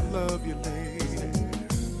 I love you, lady.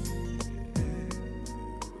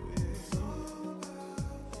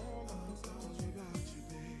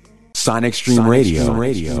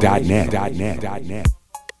 SonicStreamRadio.net.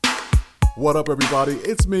 What up, everybody?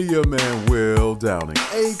 It's me, your man, Will Downing,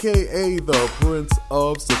 a.k.a. the Prince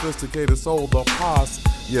of Sophisticated Soul, the Posse.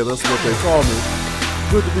 Yeah, that's what they call me.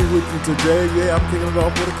 Good to be with you today. Yeah, I'm kicking it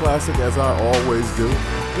off with a classic, as I always do.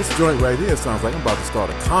 This joint right here sounds like I'm about to start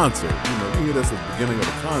a concert. You know, you hear this at the beginning of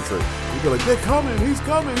a concert. You be like, they're coming, he's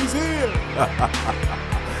here.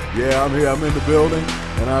 Yeah, I'm here, I'm in the building,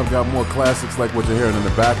 and I've got more classics like what you're hearing in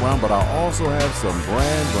the background, but I also have some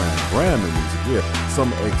brand new music. Yeah,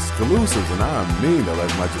 some exclusives, and I mean that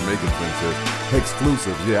like my Jamaican friend says,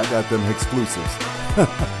 exclusives. Yeah, I got them exclusives.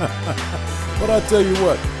 But I tell you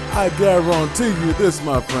what, I guarantee you this,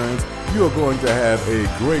 my friends, you're going to have a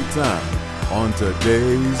great time on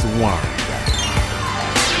today's Wind.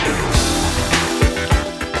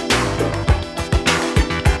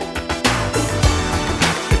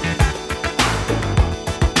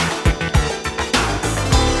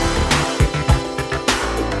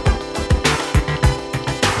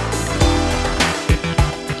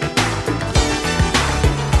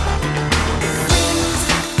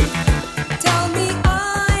 Tell me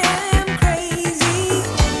I am crazy,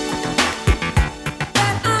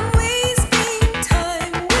 that I'm wasting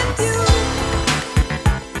time with you.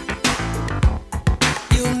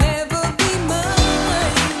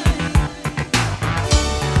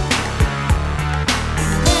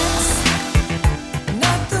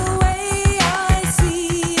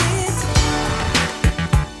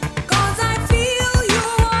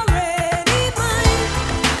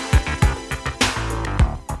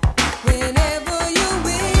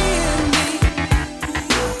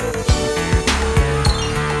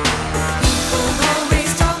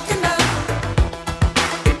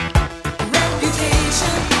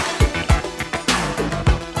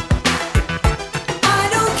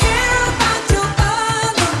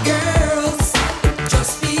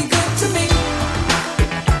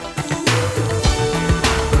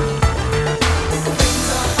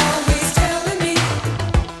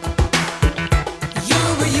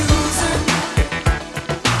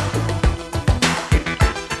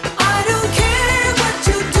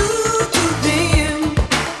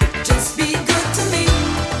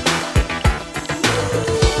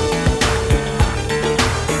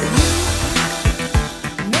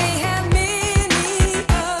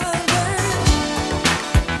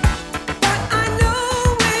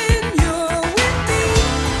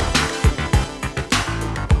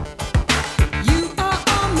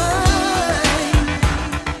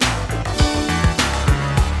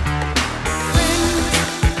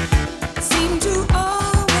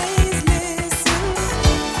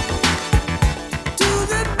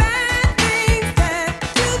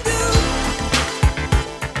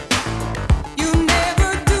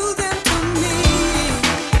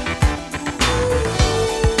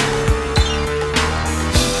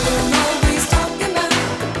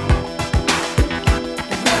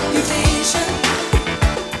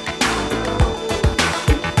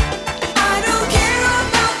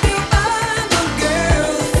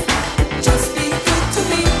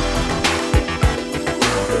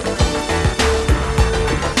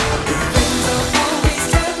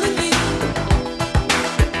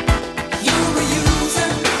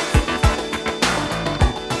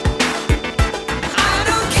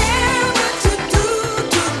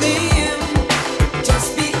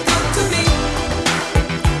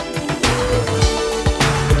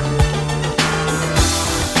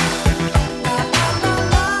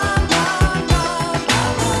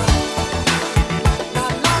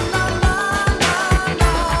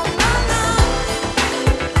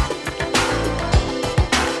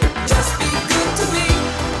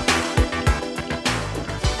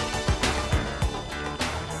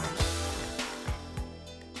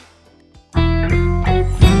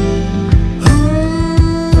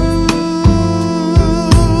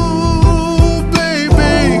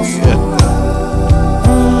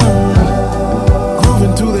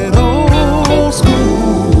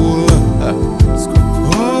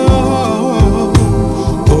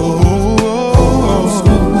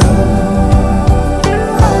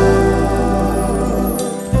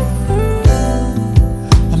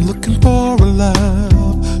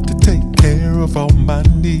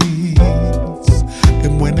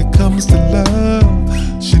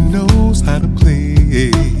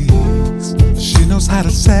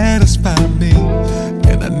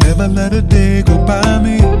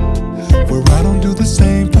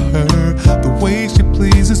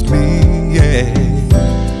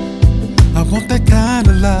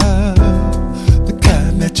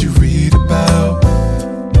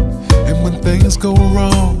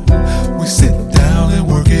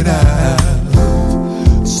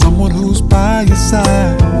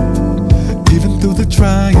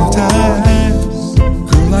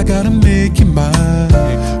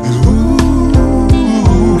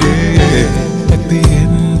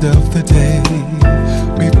 end of the day,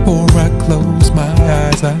 before I close my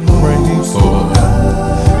eyes, I pray for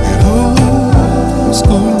an old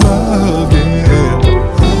school love,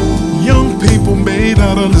 yeah. Young people may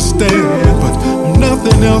not understand, but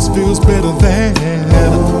nothing else feels better than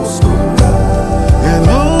an old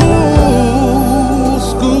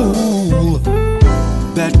school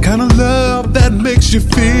that kind of love that makes you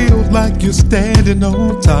feel like you're standing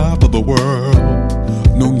on top of the world.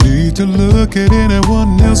 No need to look at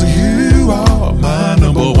anyone else. You are my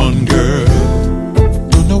number one girl.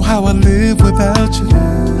 Don't know how I live without you.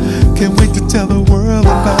 Can't wait to tell the world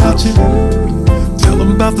about you. Tell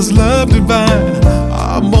them about this love divine.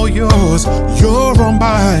 I'm all yours, you're all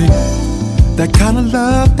mine. That kind of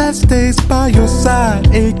love that stays by your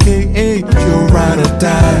side, aka your ride or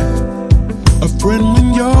die. A friend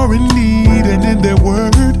when you're in need, and in their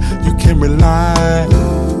word you can rely.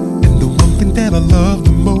 And the one thing that I love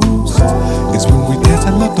the most is when we dance,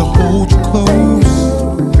 I love to hold you close.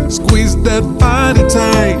 Squeeze that body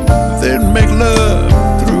tight, then make love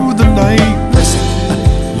through the night. Listen,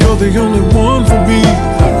 you're the only one for me.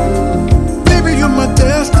 Baby, you're my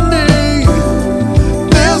destiny.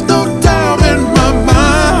 There's no doubt in my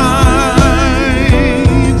mind.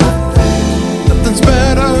 Nothing's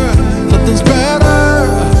better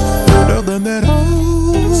than that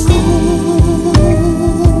old school.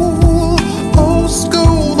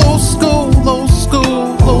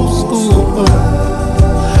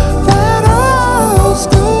 That old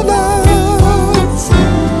school love.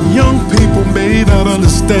 Young people may not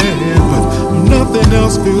understand, but nothing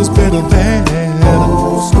else feels better than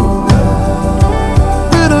old school love.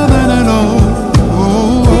 Better than an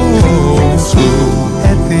old school.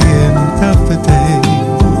 At the end of the day,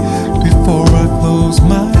 before I close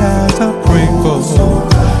my eyes, I pray for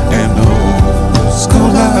an old school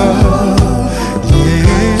love.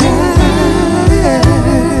 Yeah.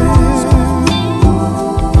 Old school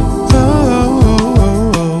love.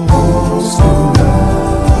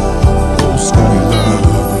 Old school love.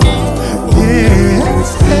 Yeah.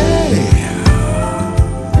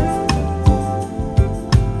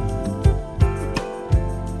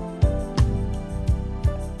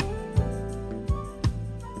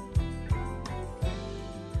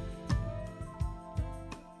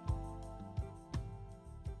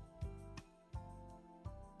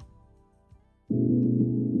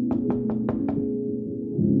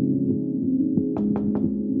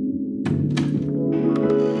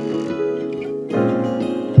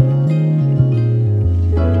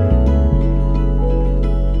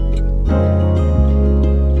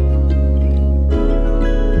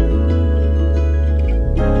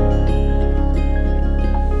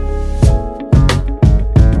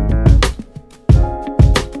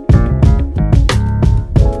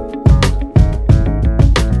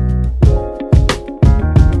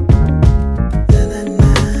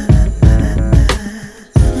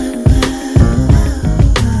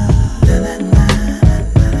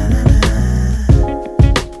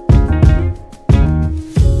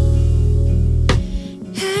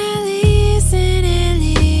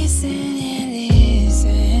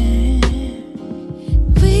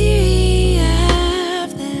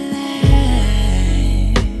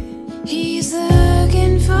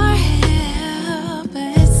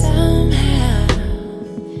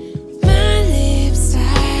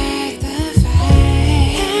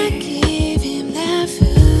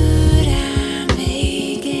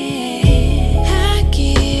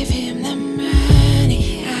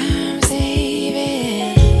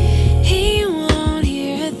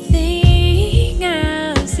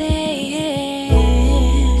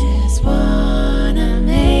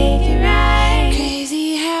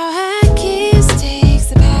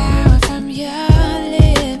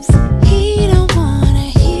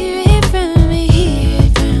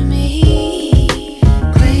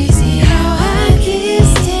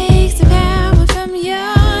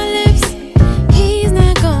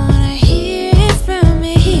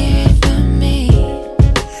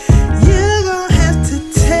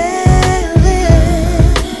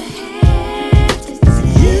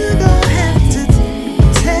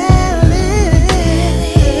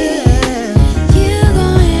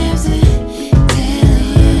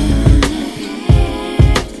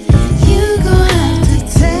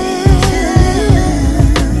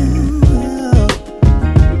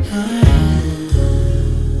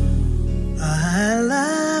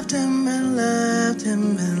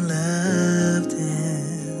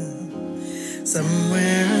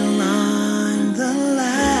 Somewhere along the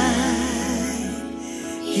line,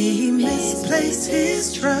 he misplaced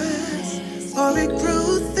his trust, or it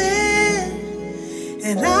grew thin,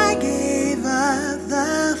 and I gave up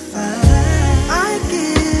the fight. I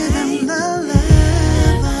give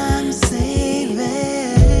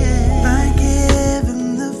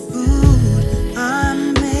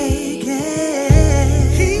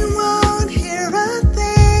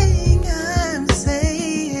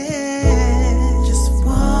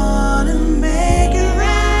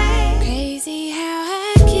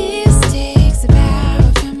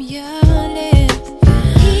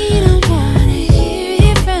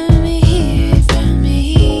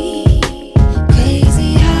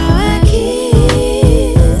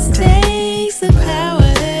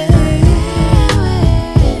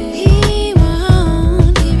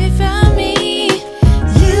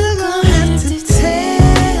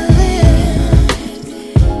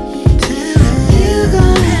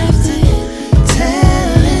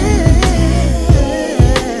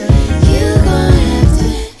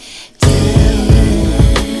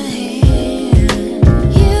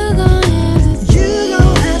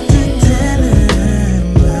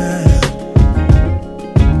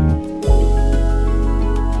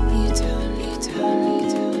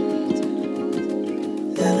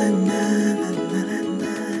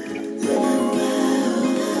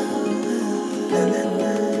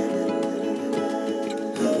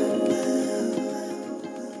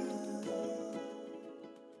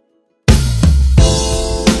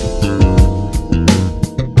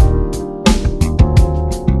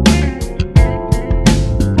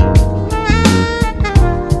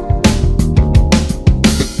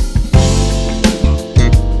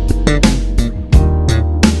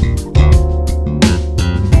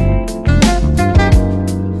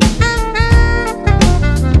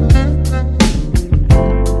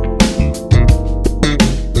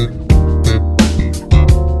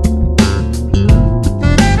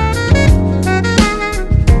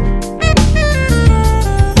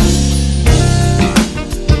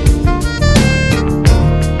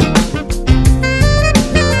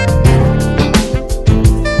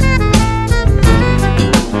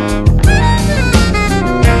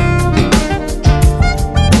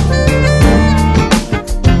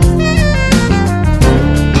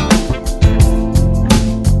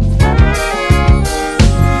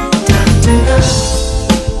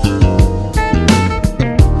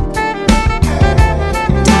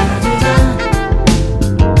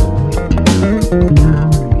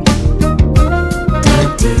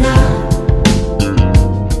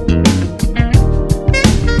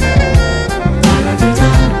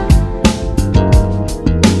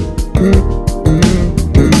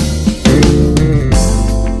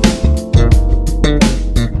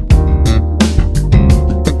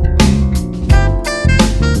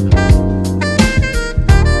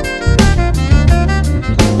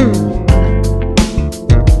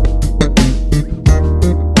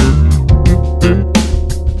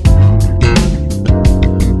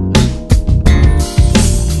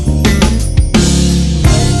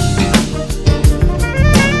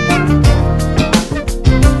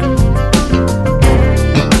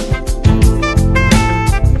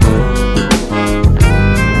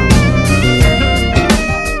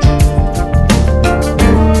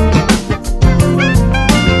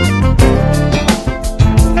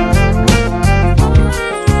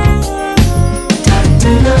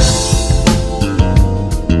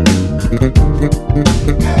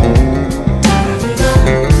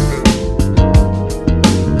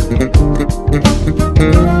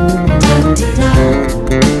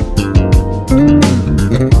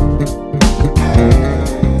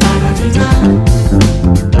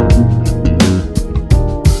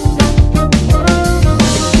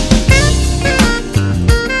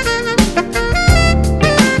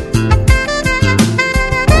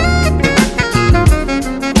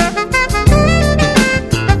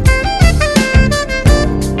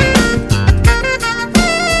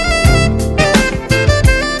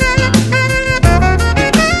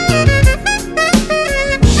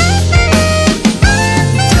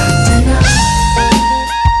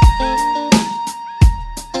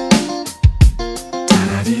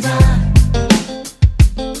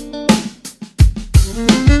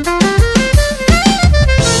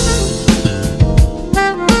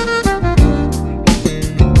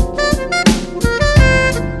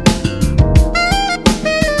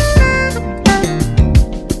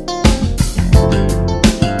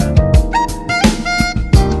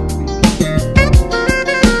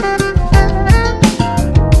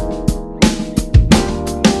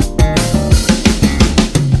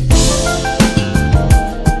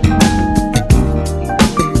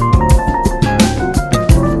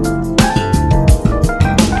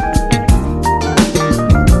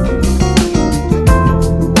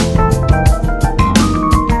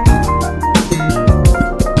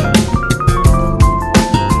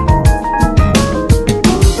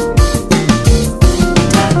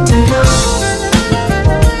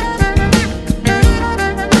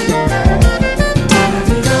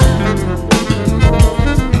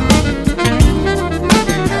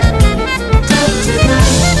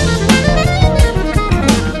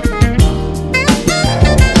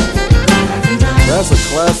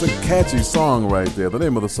That's a catchy song right there. The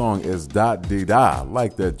name of the song is Dot Dee Da. I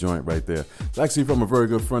like that joint right there. It's actually from a very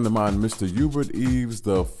good friend of mine, Mr. Hubert Eves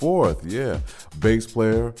IV. Yeah, bass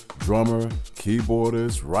player, drummer,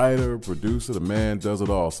 keyboardist, writer, producer. The man does it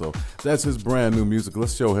all. So that's his brand new music.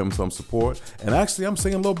 Let's show him some support. And actually, I'm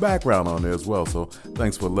singing a little background on there as well. So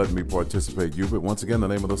thanks for letting me participate, Hubert. Once again, the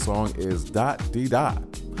name of the song is Dot Dee Da.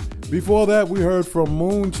 Before that, we heard from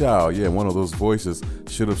Moonchild. Yeah, one of those voices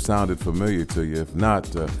should have sounded familiar to you. If not,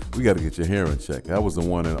 we got to get your hearing checked. That was the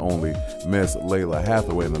one and only Miss Layla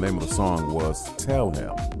Hathaway, and the name of the song was Tell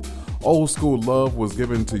Him. Old School Love was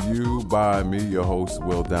given to you by me, your host,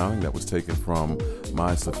 Will Downing. That was taken from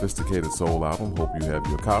my Sophisticated Soul album. Hope you have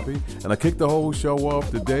your copy. And I kicked the whole show off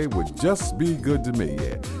today with Just Be Good to Me,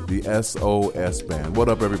 yeah, the SOS Band. What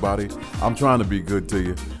up, everybody? I'm trying to be good to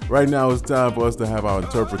you. Right now, it's time for us to have our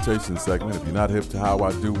interpretation segment. If you're not hip to how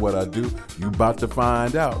I do what I do, you about to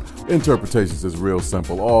find out. Interpretations is real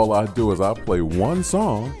simple. All I do is I play one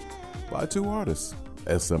song by two artists.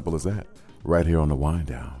 As simple as that. Right here on the Wind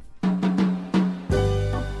Down.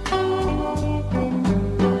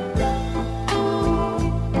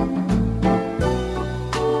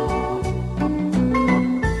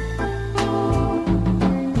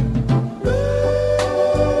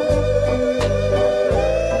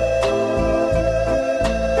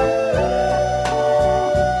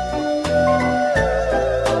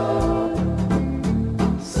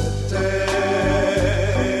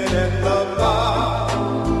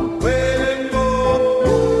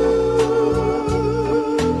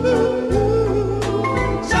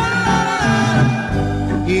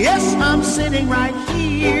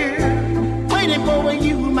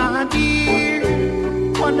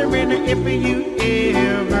 If you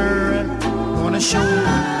ever gonna show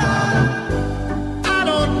love, I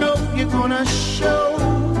don't know if you're gonna show,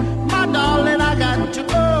 my darling, I got to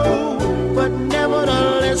go, but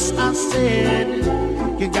nevertheless I said,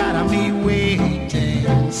 you gotta be waiting,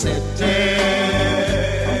 sitting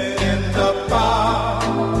in the bar,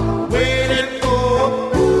 waiting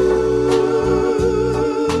for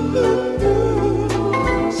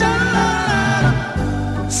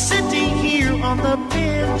sitting here on the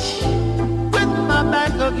bench with my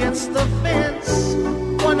back against the fence,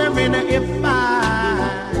 wondering if I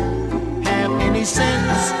have any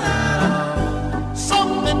sense.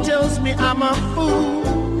 Something tells me I'm a fool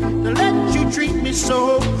to let you treat me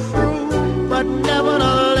so cruel, but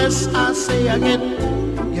nevertheless I say again,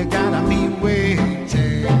 you gotta be waiting,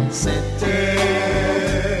 sitting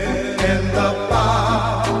in the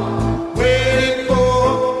bar, waiting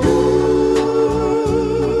for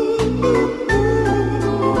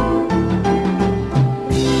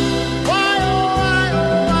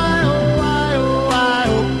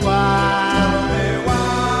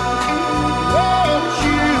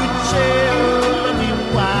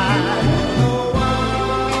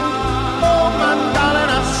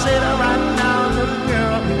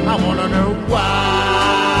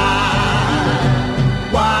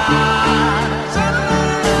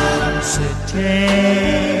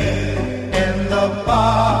in the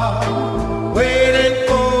bar, waiting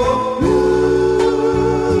for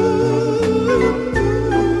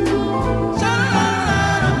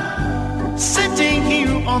sitting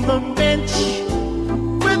here on the bench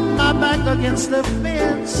with my back against the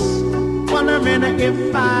fence, wondering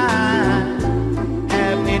if I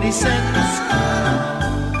have any sense.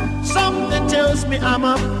 Something tells me I'm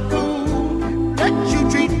a fool that you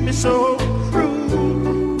treat me so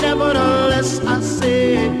cruel. Nevertheless, I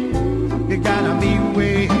said, you gotta be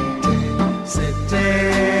waiting, sitting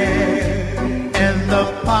in the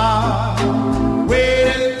park,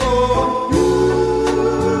 waiting for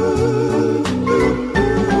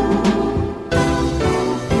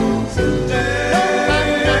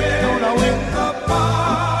sitting in the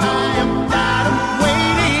park. I am tired of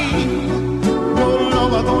waiting, no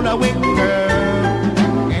longer gonna wait,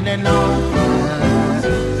 girl, and then on.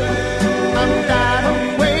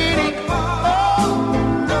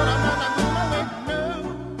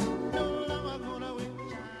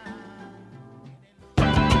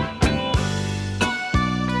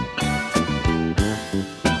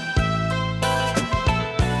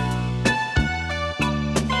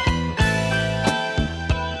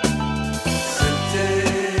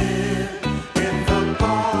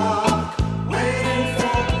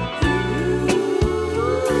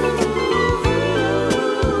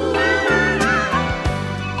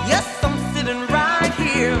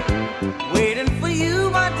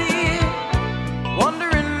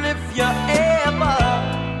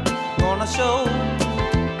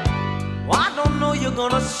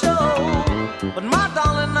 Gonna show, but my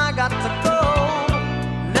darling, I got to go.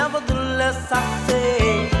 Nevertheless, I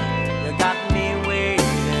say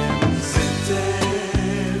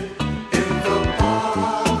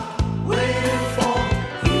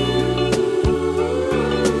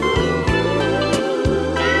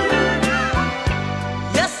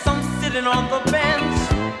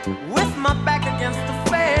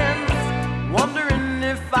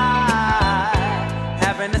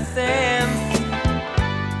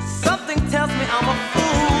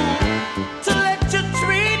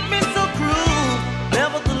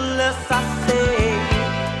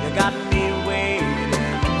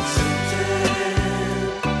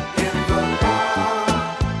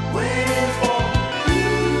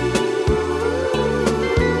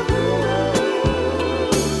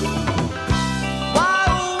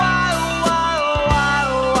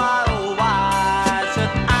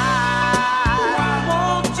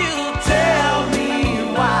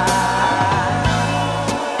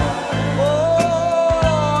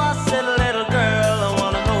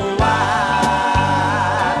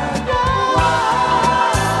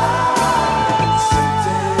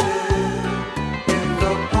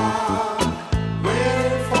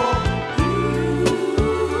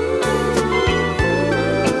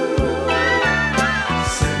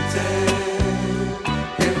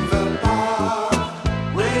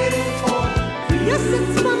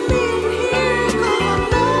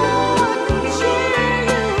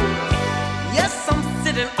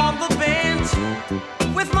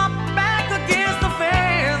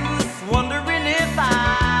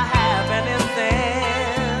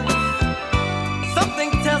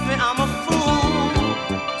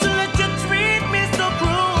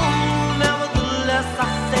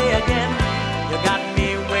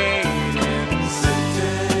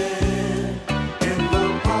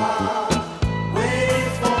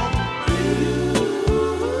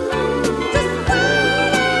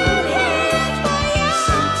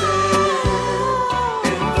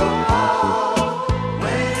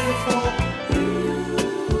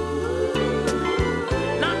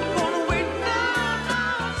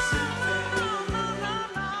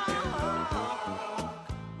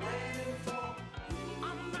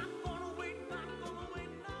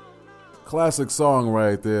Classic song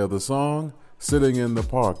right there. The song, Sitting in the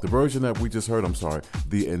Park. The version that we just heard,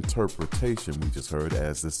 the interpretation we just heard,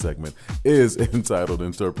 as this segment is entitled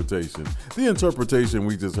Interpretation. The interpretation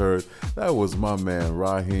we just heard, that was my man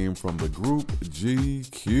Raheem from the group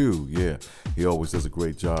GQ. Yeah, he always does a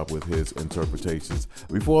great job with his interpretations.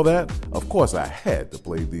 Before that, of course, I had to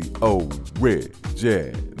play the original.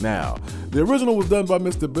 The original was done by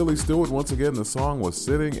Mr. Billy Stewart. Once again, the song was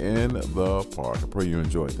Sitting in the Park. I pray you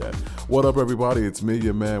enjoyed that. What up, everybody? It's me,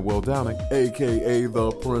 your man, Will Downing, a.k.a.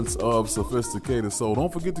 the Prince of Sophisticated Soul.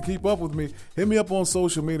 Don't forget to keep up with me. Hit me up on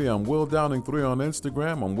social media. I'm Will Downing3 on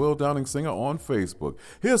Instagram. I'm Will Downing Singer on Facebook.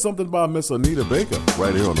 Here's something by Miss Anita Baker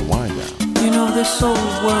right here on the Wind Down. You know, this old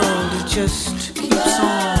world, it just keeps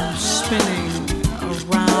on spinning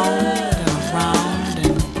around and around.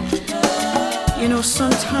 And, you know,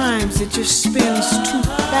 sometimes it just spins too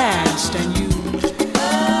fast and you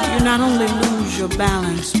not only lose your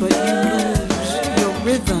balance, but you lose your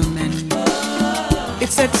rhythm. And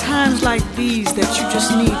it's at times like these that you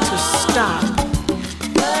just need to stop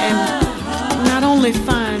and not only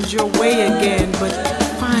find your way again, but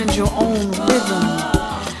find your own rhythm.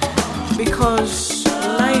 Because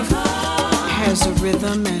life has a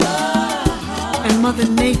rhythm and Mother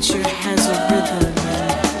Nature has a rhythm.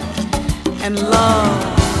 And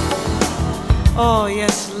love, oh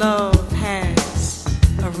yes, love has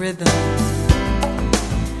a rhythm.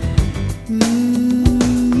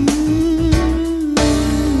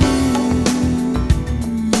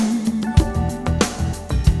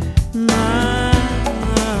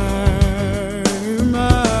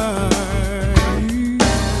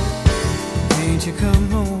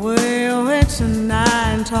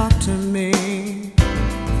 Talk to me,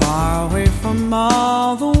 far away from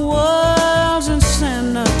all the world's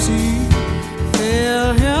insanity.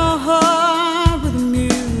 Fill your heart with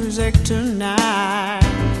music tonight.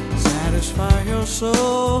 Satisfy your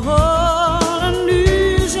soul and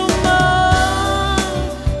ease your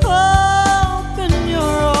mind. Open your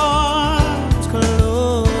arms,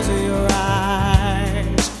 close your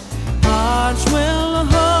eyes. Hearts will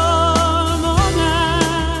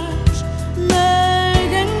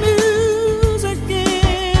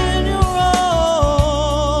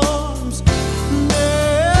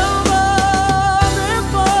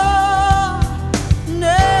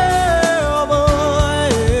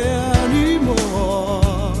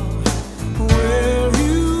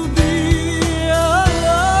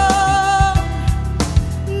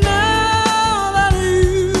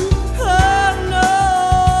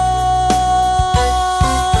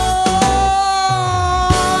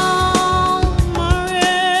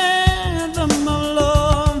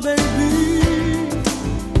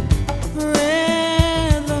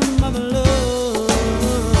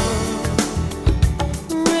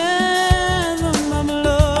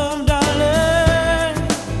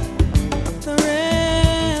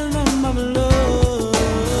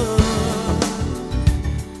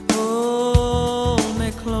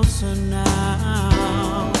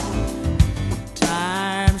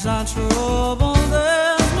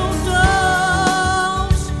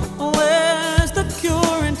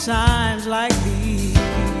times like these,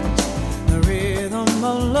 the rhythm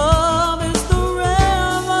of love is the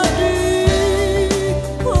remedy.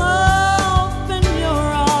 Open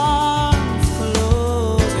your arms,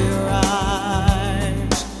 close your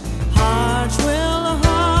eyes. Hearts will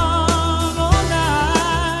harmonize,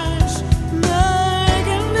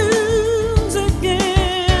 making music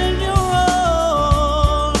in your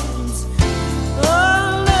arms.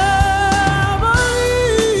 I'll never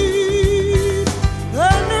leave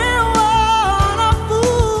anyone a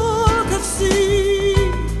fool could see.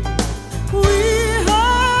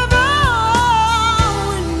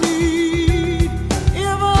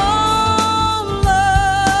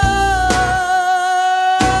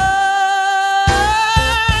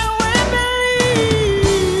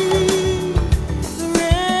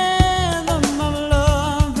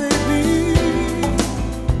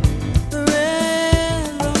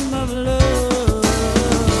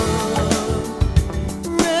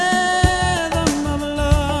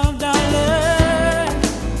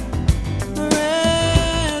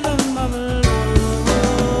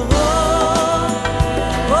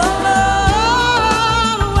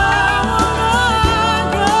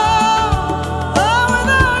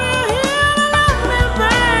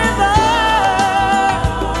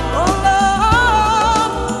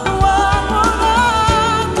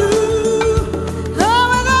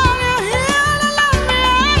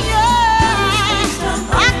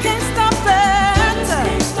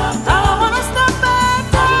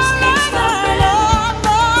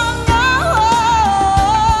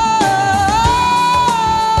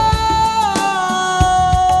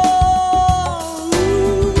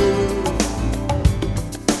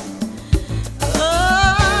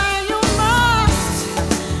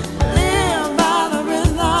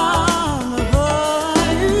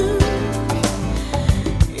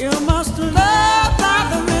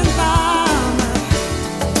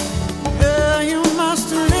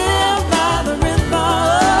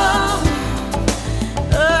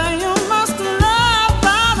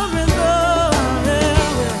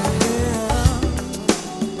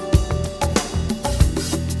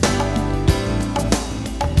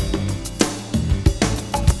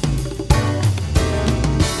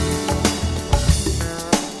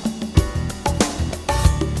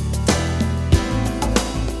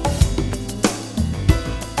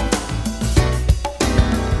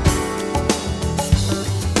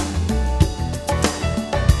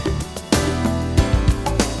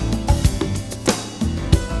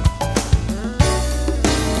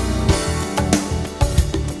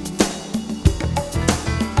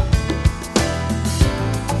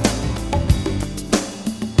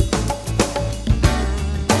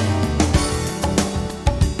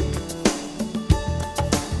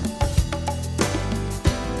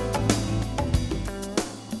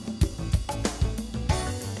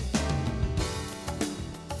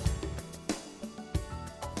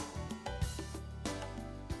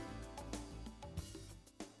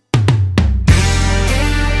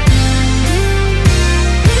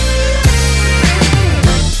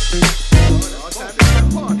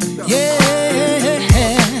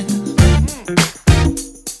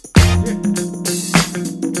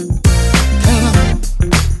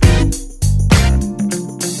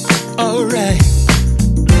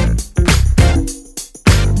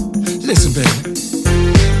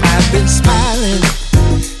 been smiling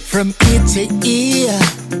from ear to ear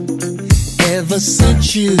ever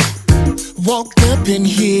since you walked up in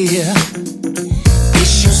here.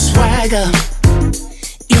 It's your swagger,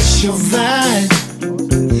 it's your vibe,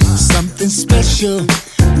 something special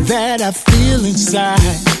that I feel inside.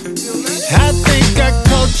 I think I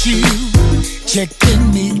caught you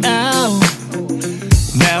checking me out.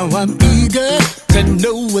 Now I'm eager to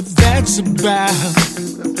know what that's about.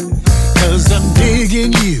 'Cause I'm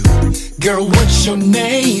digging you, girl, what's your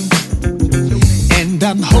name? And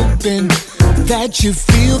I'm hoping that you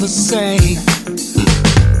feel the same.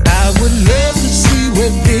 I would love to see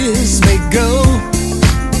where this may go.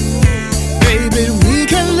 Baby, we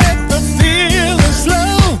can let the feeling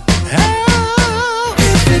flow. Oh,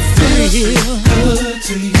 if it feels good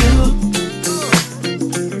to you,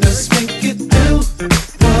 let's make it do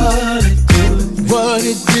what it do. What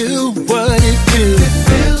it do, what it do. If it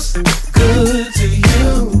feels good to you,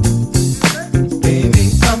 baby,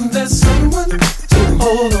 I'm that someone to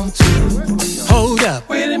hold on to. Hold up.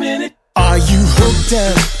 Wait a minute. Are you hooked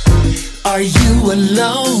up? Are you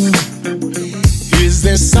alone? Is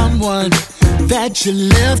there someone that you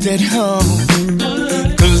left at home?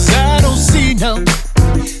 'Cause I don't see no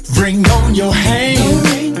ring on your hand.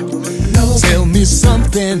 Tell me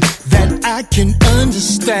something that I can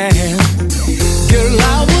understand. Girl,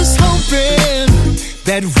 I was hoping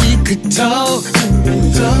that we could talk,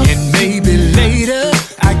 and maybe later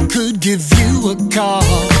I could give you a call.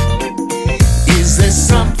 Is there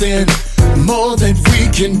something more that we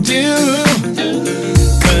can do?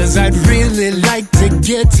 'Cause I'd really like to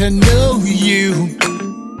get to know you.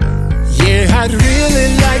 Yeah, I'd really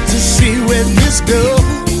like to see where this goes.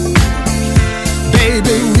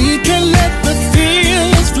 Baby, we can let the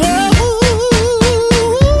feelings flow.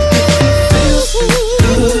 Feels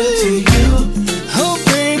good to you. Oh,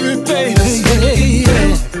 baby, baby,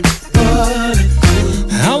 yeah.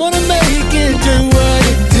 I wanna make it do what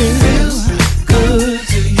it do. Good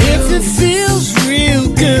to you. If it feels real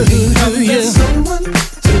good to you, someone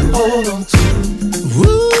to hold on to.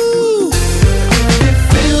 Woo. If it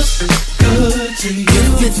feels good to you,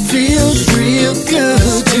 if it feels real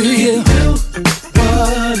good to you,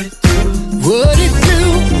 what it do? What it do?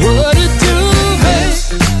 What it do, hey?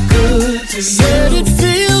 Good to you. Said it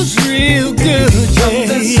feels real good, yeah,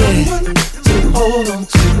 yeah. To hold on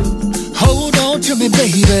to. Hold on to me,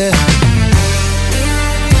 baby.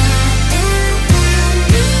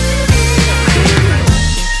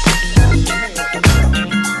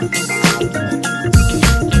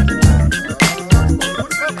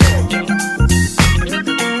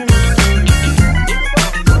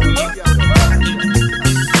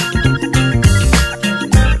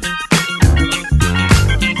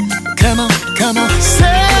 Come on,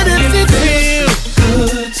 said if it feels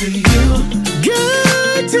good to you,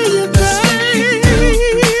 good to you, baby.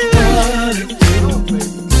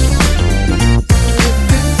 If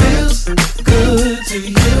it feels good to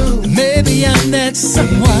you, maybe I'm that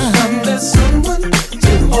someone. I'm that someone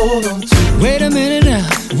to hold on to. Wait a minute now,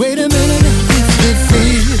 wait a minute now.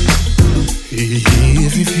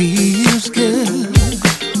 If it feels good,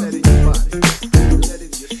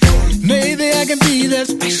 maybe I can be that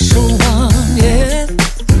special one. Yeah,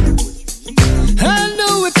 I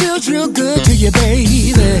know it feels real good to you,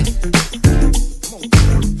 baby.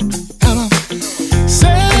 Come on,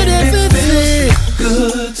 said if it feels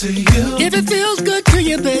good to you, if it feels good to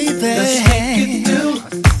you, baby, let's make it do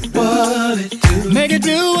what it do. Make it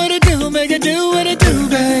do what it do, make it do what it do,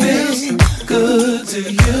 baby. If it feels good to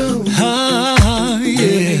you,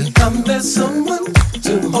 yeah, I'm that someone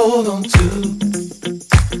to hold on to.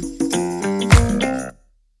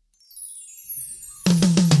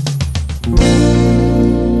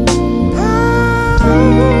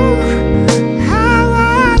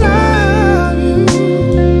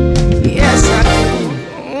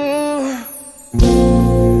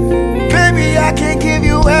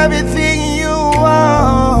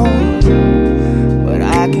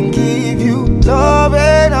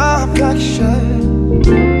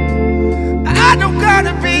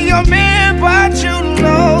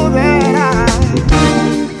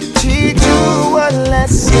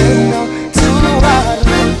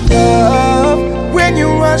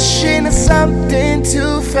 Rushing to something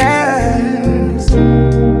too fast.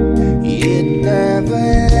 It never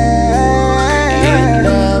lasts. It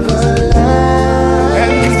never lasts.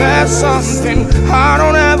 And that's something I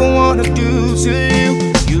don't ever wanna do to you.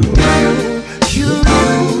 You.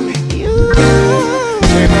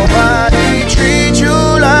 Can't nobody treat you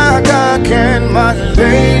like I can, my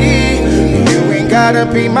lady. You ain't gotta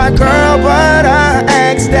be my girl, but I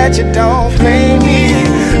ask that you don't play me.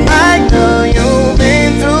 I know you've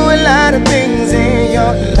been through a lot.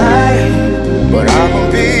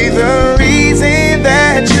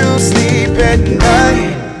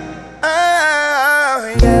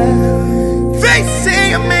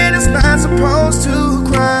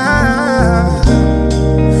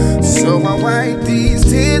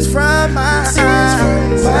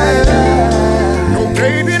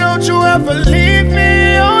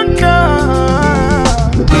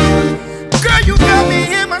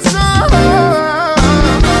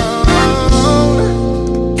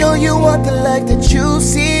 that you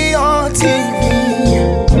see on TV.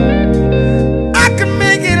 I can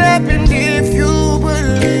make it happen if you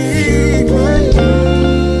believe.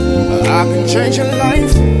 I can change your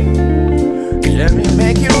life. Let me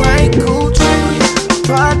make it right. Gucci,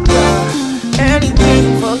 Prada,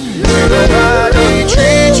 anything for you. Nobody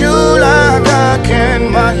treat you like I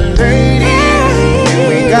can, my lady. You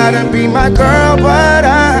ain't gotta be my girl, but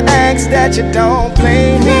I ask that you don't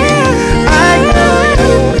play me. I know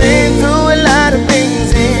you've been through a lot of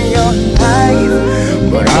things in your life,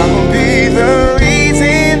 but I'ma be the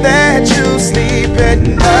reason that you sleep at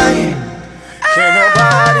night. Can't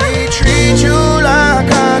nobody treat you like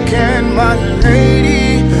I can, my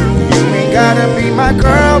lady. You ain't gotta be my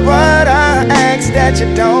girl, but I ask that you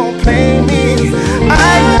don't play me.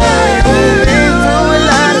 I know you've been through a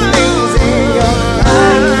lot of things in your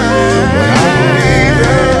life, but I'ma be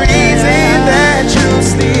the reason that you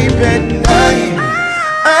sleep at night.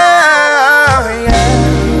 Oh yeah,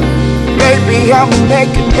 baby, I'ma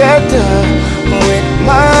make it better with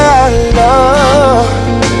my love.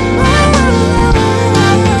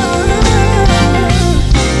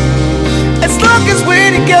 As long as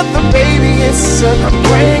we're together, baby, it's an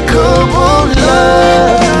unbreakable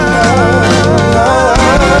love.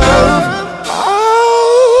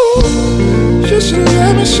 Oh, just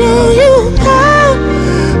let me show you how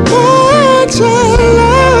much I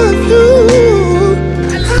love you.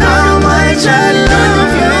 How much I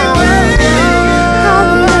love you.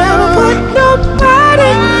 I'll never put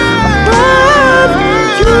nobody above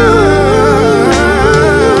you.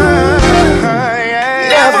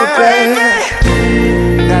 Never, baby.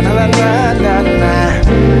 Na na na na na na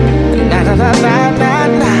na na na na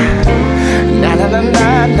na na na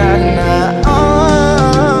na na. Oh,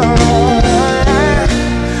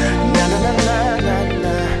 na na na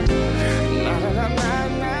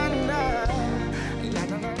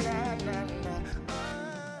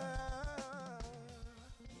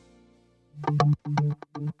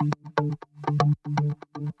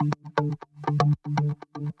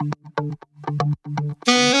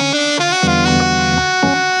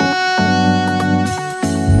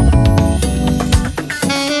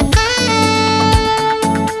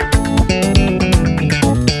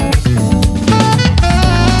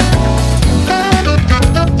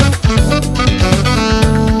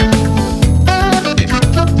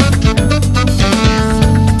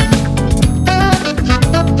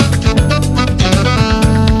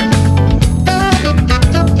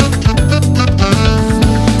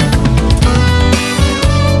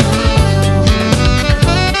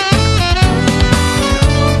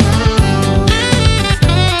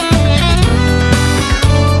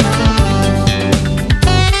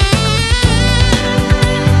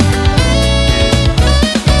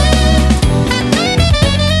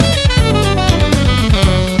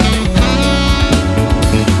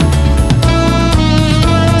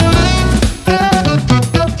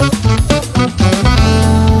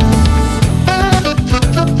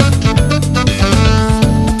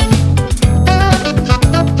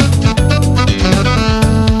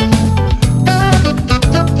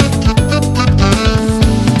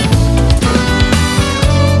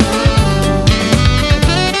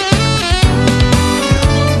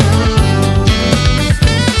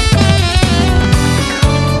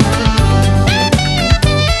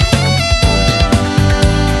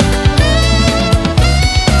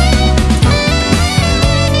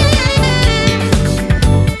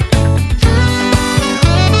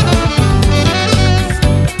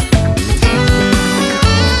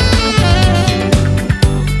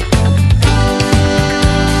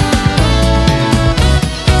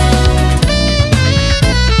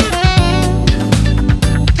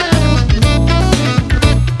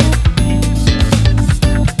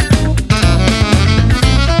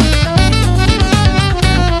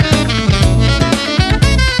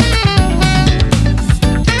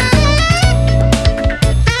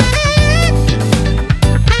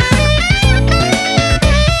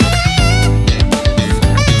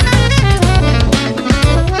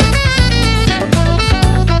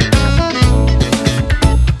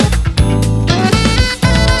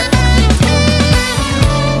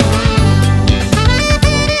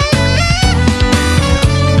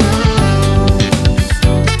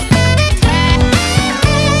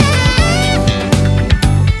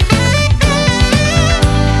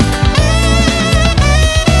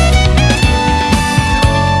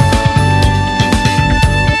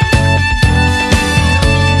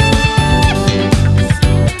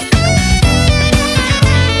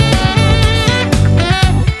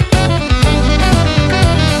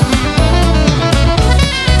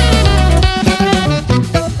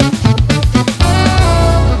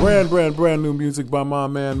music by my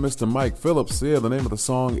man, Mr. Mike Phillips. Yeah, the name of the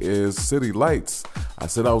song is City Lights. I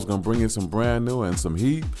said I was going to bring you some brand new and some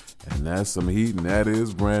heat, and that's some heat, and that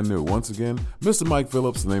is brand new. Once again, Mr. Mike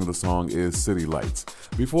Phillips, the name of the song is City Lights.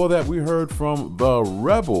 Before that, we heard from The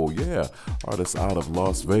Rebel, yeah, artist out of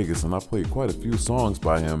Las Vegas, and I played quite a few songs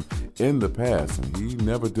by him in the past, and he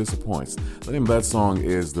never disappoints. The name of that song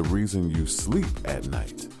is The Reason You Sleep at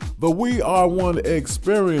Night. The We Are One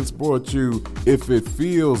Experience brought you If It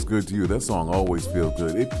Feels Good to You. That song always feels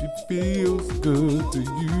good. If it feels good to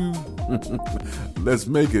you. Let's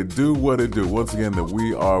make it do what it do. Once again, the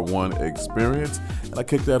We Are One Experience. And I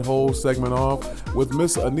kicked that whole segment off with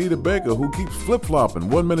Miss Anita Baker, who keeps flip-flopping.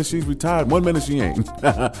 1 minute she's retired, 1 minute she ain't.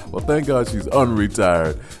 Well, thank God she's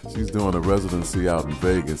unretired. She's doing a residency out in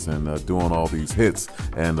Vegas and doing all these hits.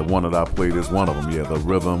 And the one that I played is one of them, yeah, The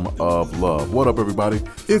Rhythm of Love. What up, everybody?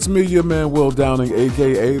 It's me, your man, Will Downing,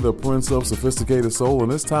 a.k.a. the Prince of Sophisticated Soul,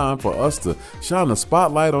 and it's time for us to shine the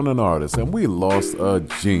spotlight on an artist. And we lost a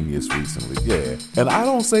genius recently, yeah. And I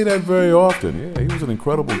don't say that very often. Yeah, he was an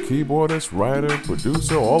incredible keyboardist, writer,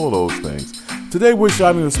 producer, all of those things. Today we're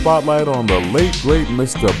shining the spotlight on the late, great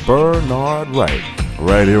Mr. Bernard Wright,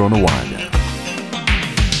 right here on the Wind Down.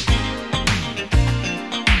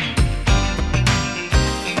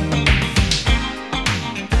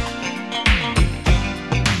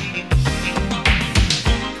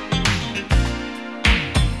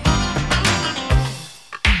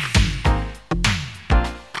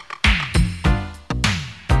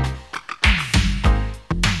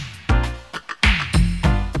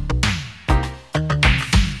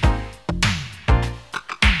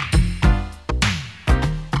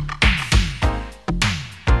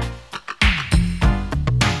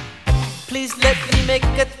 Please let me make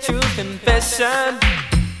a true confession.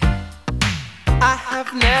 I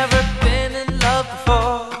have never been in love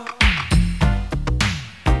before,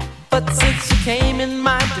 but since you came in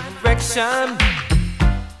my direction,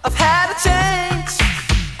 I've had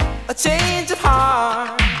a change of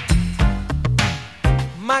heart.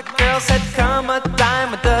 My girls had come a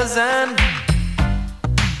dime a dozen.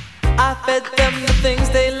 I fed them the things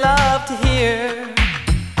they love to hear.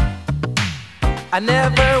 I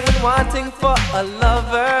never went wanting for a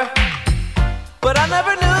lover, but I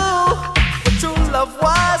never knew what true love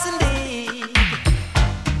was indeed.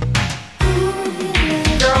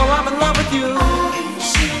 Girl, I'm in love with you,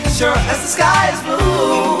 sure as the sky is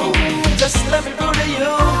blue. Just let me prove to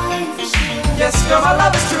you, yes, girl, my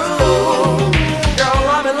love is true. Girl,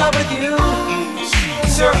 I'm in love with you,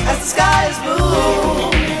 sure as the sky is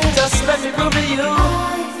blue. Just let me prove to you,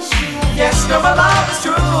 yes, girl, my love is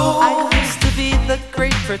true. I used to be the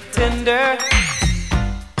great pretender.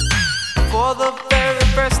 For the very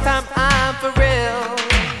first time, I'm for real.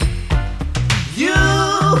 You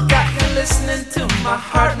got me listening to my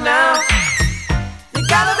heart now. You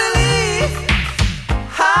gotta believe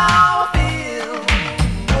how I feel.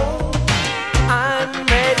 I'm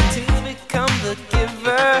ready to become the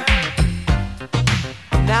giver.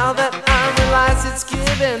 Now that I realize it's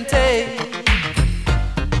give and take.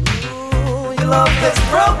 Your love has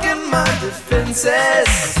broken my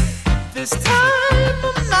defenses. This time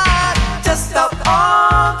I'm not just out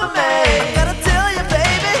on the main. Gotta tell you,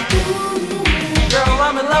 baby, girl,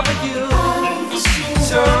 I'm in love with you.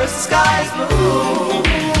 Sure as the sky is blue.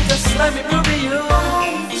 Just let me prove to you,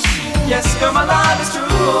 yes, girl, my love is true.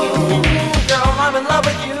 Girl, I'm in love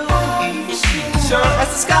with you. Sure as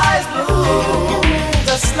the sky is blue.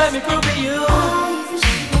 Just let me prove to you,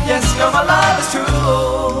 yes, girl, my love is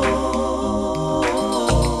true.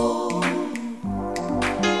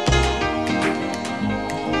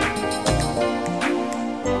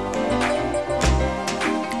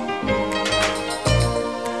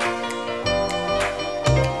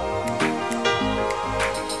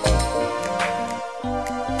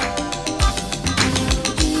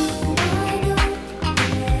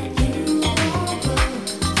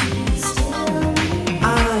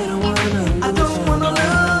 I don't wanna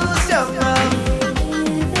lose your love.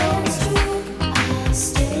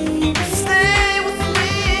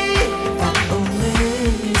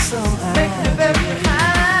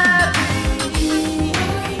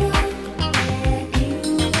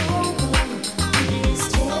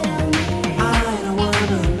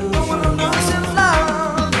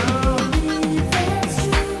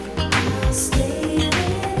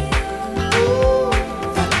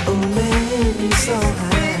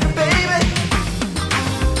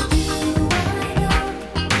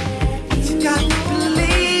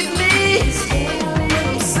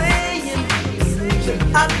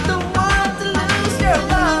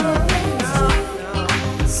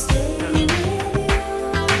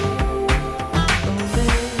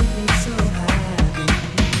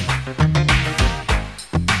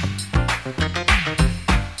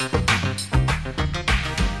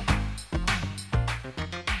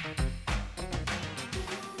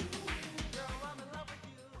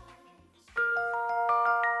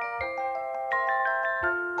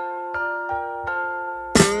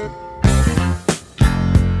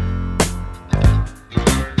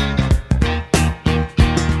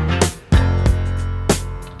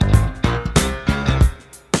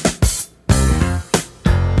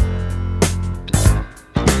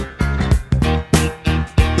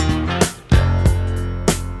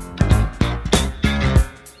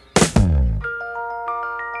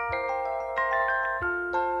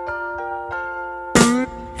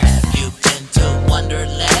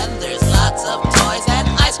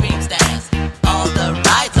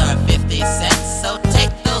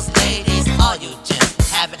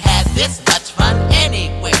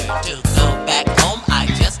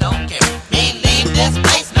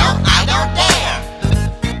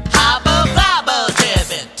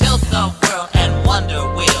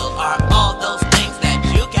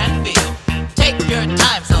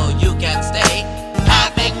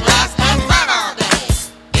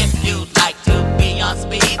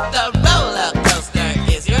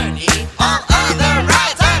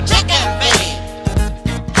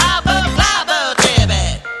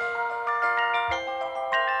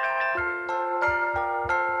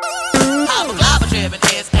 driven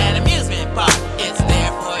is an amusement park. It's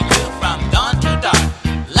there for you from dawn to dark.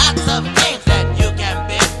 Lots of games that you can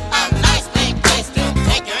bid. A nice big place to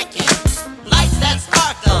take your kids. Lights that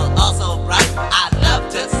sparkle, also bright. I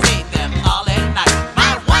love to see them all at night.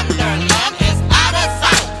 My wonderland is out of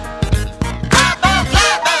sight. Bravo,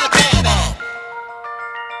 bravo, baby.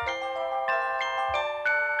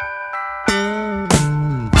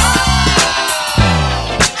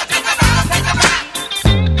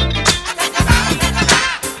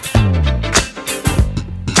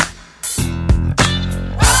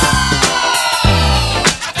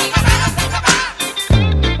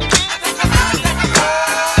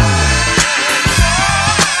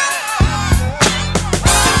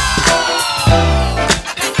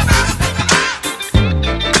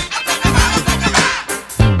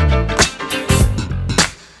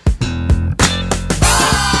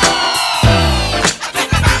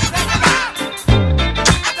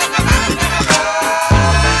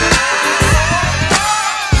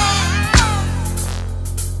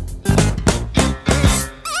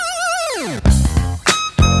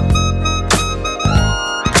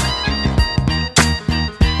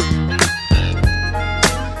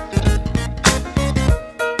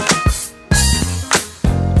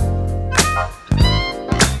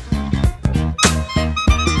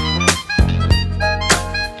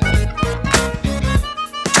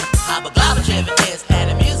 Hobgoblin driven is an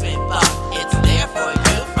amusement park. It's there for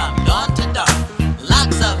you from dawn to dark.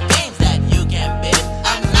 Lots of games that you can bid.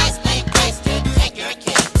 A nice big place to take your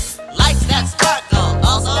kids. Lights that sparkle,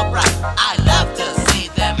 also bright. I love to see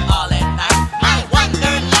them all at night. My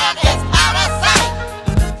wonderland is out of sight.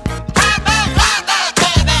 Bravo, bravo,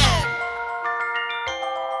 baby.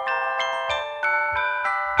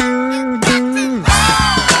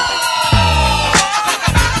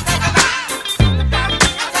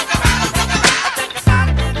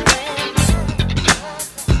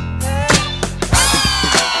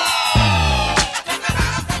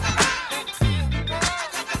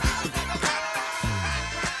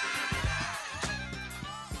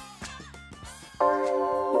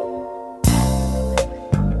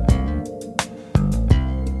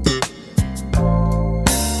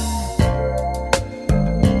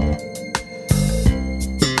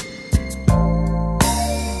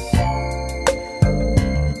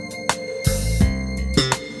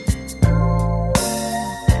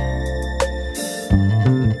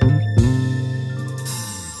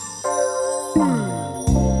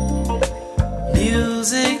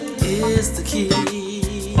 Music is the key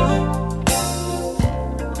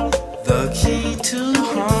to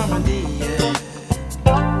harmony. Yeah.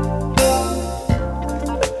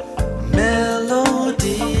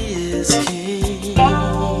 Melody is king.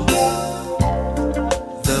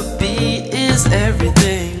 The beat is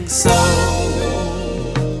everything. So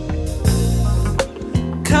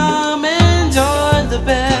come and join the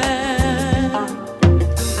band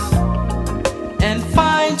and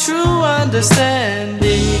find true understanding.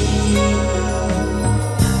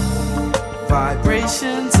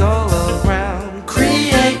 Vibrations all around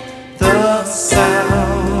create the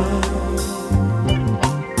sound.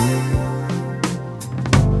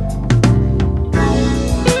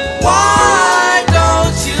 Why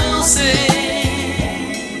don't you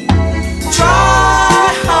sing?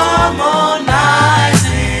 Try harmonizing.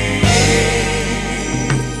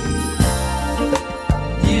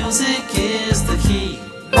 Music is the key.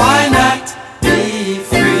 Why not be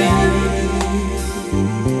free?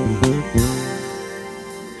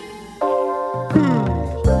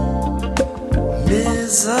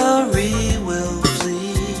 Misery will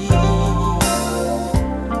flee.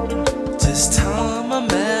 Just hum a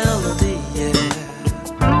melody, yeah.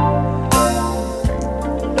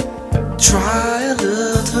 Try a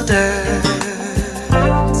little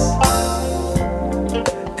dance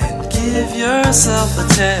and give yourself a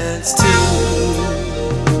chance to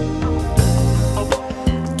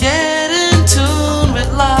get in tune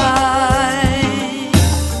with life.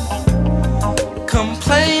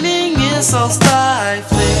 Complaining is so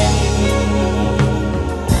stifling.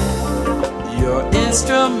 Your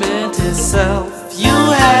instrument itself, you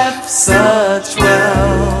have such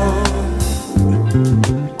wealth.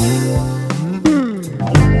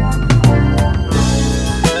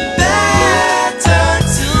 Better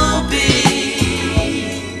to be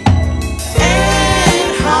in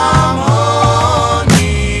harmony.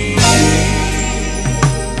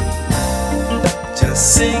 Just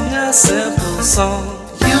sing a simple song,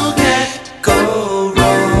 you can't go wrong.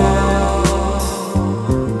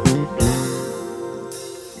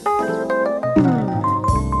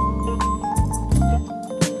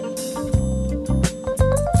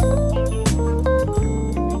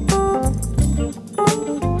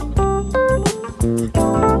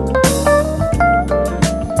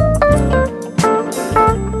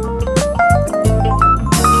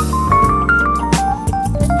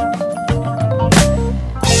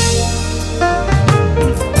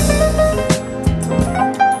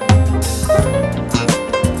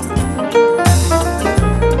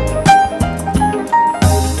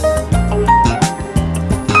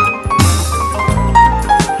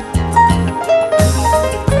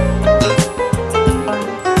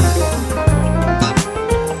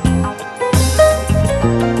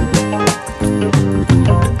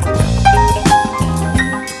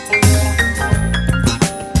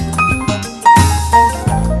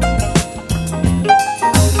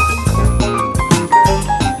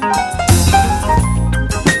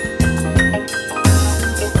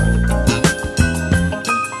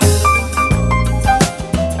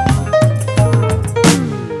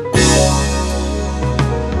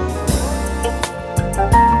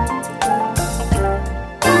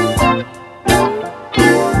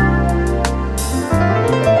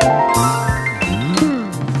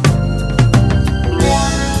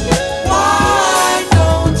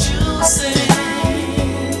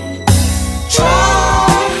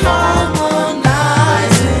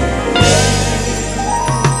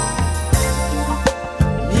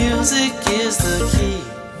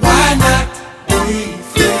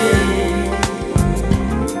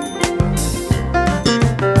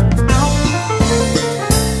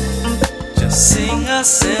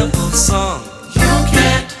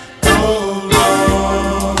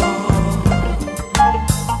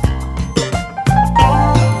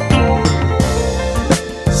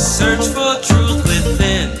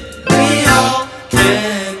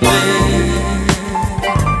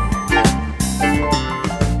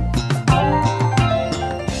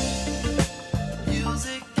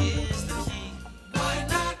 music is the key. Why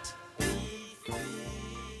not be free?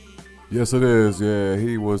 Yes, it is. Yeah,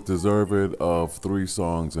 he was deserved of 3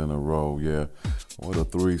 songs in a row. Yeah, what are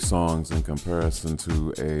 3 songs in comparison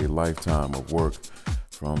to a lifetime of work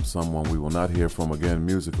from someone we will not hear from again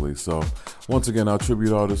musically. So once again, our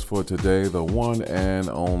tribute artist for today, the one and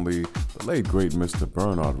only, the late great Mr.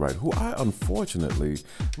 Bernard Wright, who I unfortunately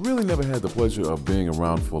really never had the pleasure of being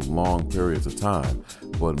around for long periods of time.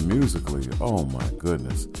 But musically, oh my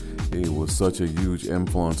goodness, he was such a huge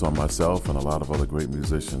influence on myself and a lot of other great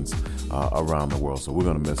musicians around the world. So we're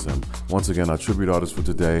going to miss him. Once again, our tribute artist for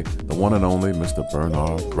today, the one and only Mr.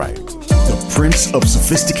 Bernard Wright. The Prince of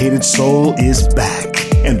Sophisticated Soul is back,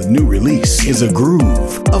 and the new release is a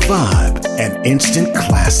groove, a vibe, an instant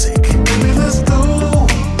classic. Let's go.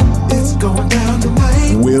 It's going down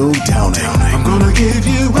tonight. Will Downing. I'm gonna give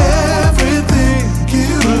you everything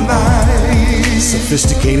you like.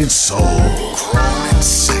 Sophisticated soul, grown and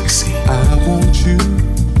sexy. I want you,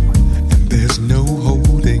 and there's no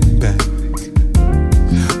holding back.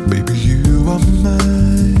 Baby, you are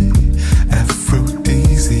my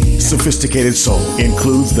aphrodisiac. Sophisticated Soul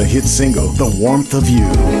includes the hit single, The Warmth of You.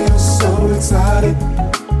 I'm so excited.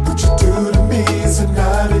 What you do to me is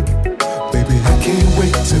hypnotic. Baby, I can't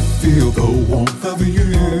wait to feel the warmth of you.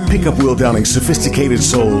 Pick up Will Downing's Sophisticated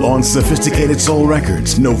Soul on Sophisticated Soul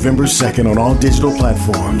Records, November 2nd on all digital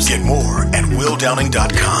platforms. Get more at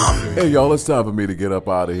willdowning.com. Hey y'all, it's time for me to get up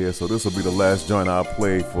out of here, so this will be the last joint I'll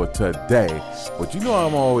play for today. But you know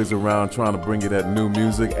I'm always around trying to bring you that new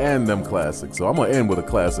music and them classics, so I'm going to end with a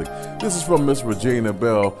classic. This is from Miss Regina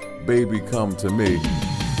Bell, Baby Come to Me.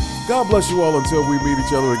 God bless you all until we meet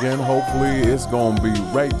each other again. Hopefully it's going to be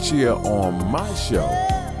right here on my show,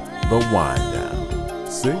 The Wind Down.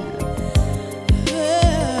 See ya.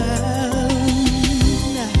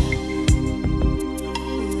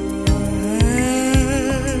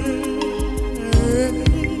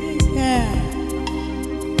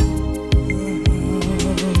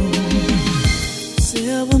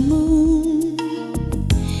 Silver moon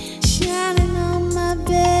shining on my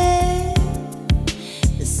bed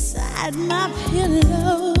beside my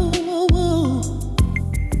pillow,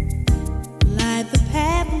 light the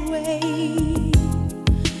pathway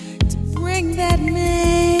to bring that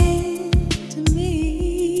man to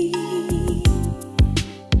me.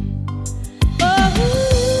 Oh,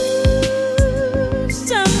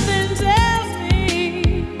 something tells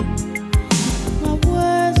me my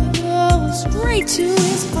words will go straight to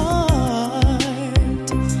his heart,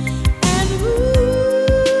 and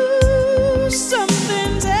ooh,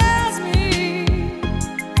 something tells me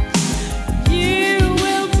you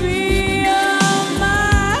will be all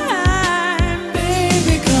mine.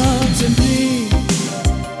 Baby, come to me.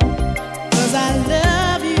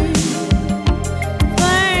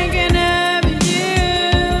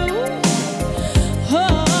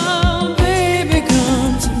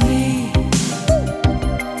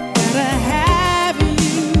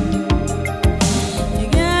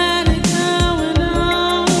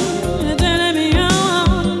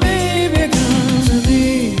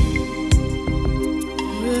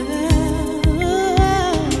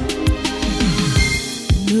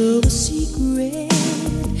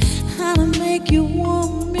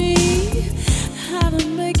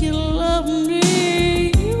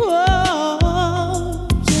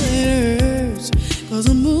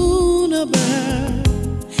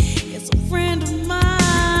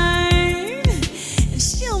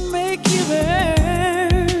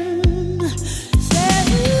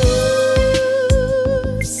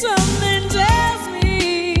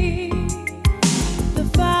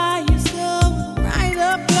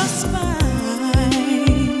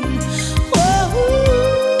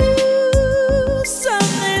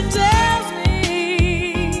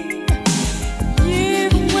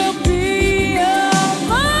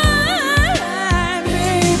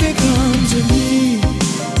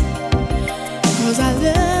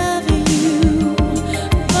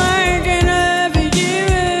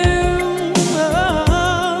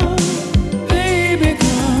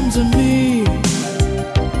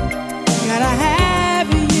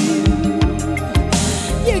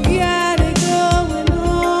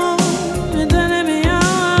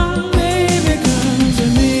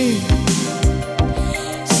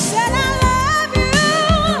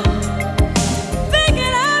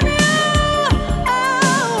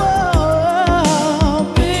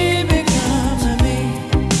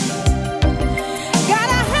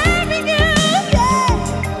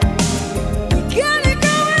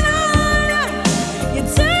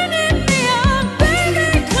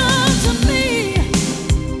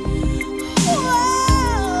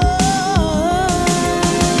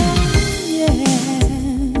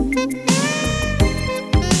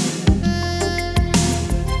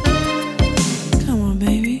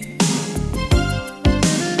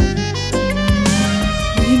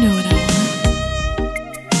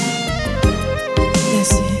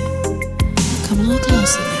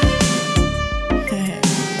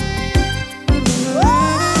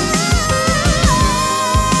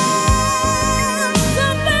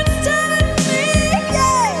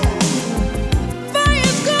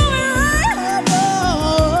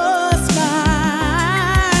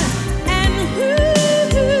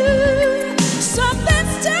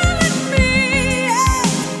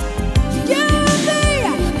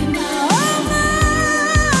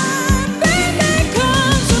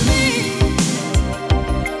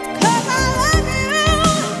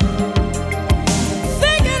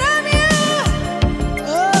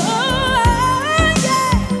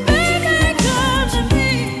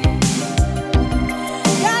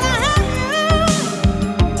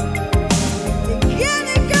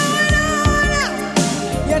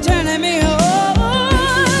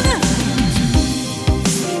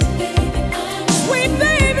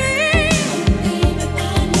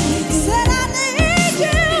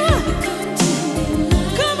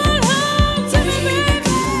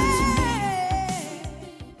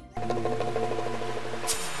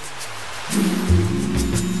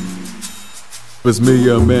 It's me,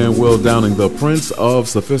 your man, Will Downing, the Prince of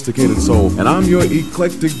Sophisticated Soul, and I'm your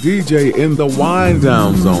eclectic DJ in the Wind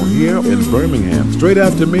Down Zone here in Birmingham. Straight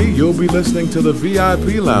after me, you'll be listening to the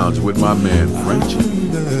VIP Lounge with my man,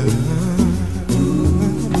 Frenchie.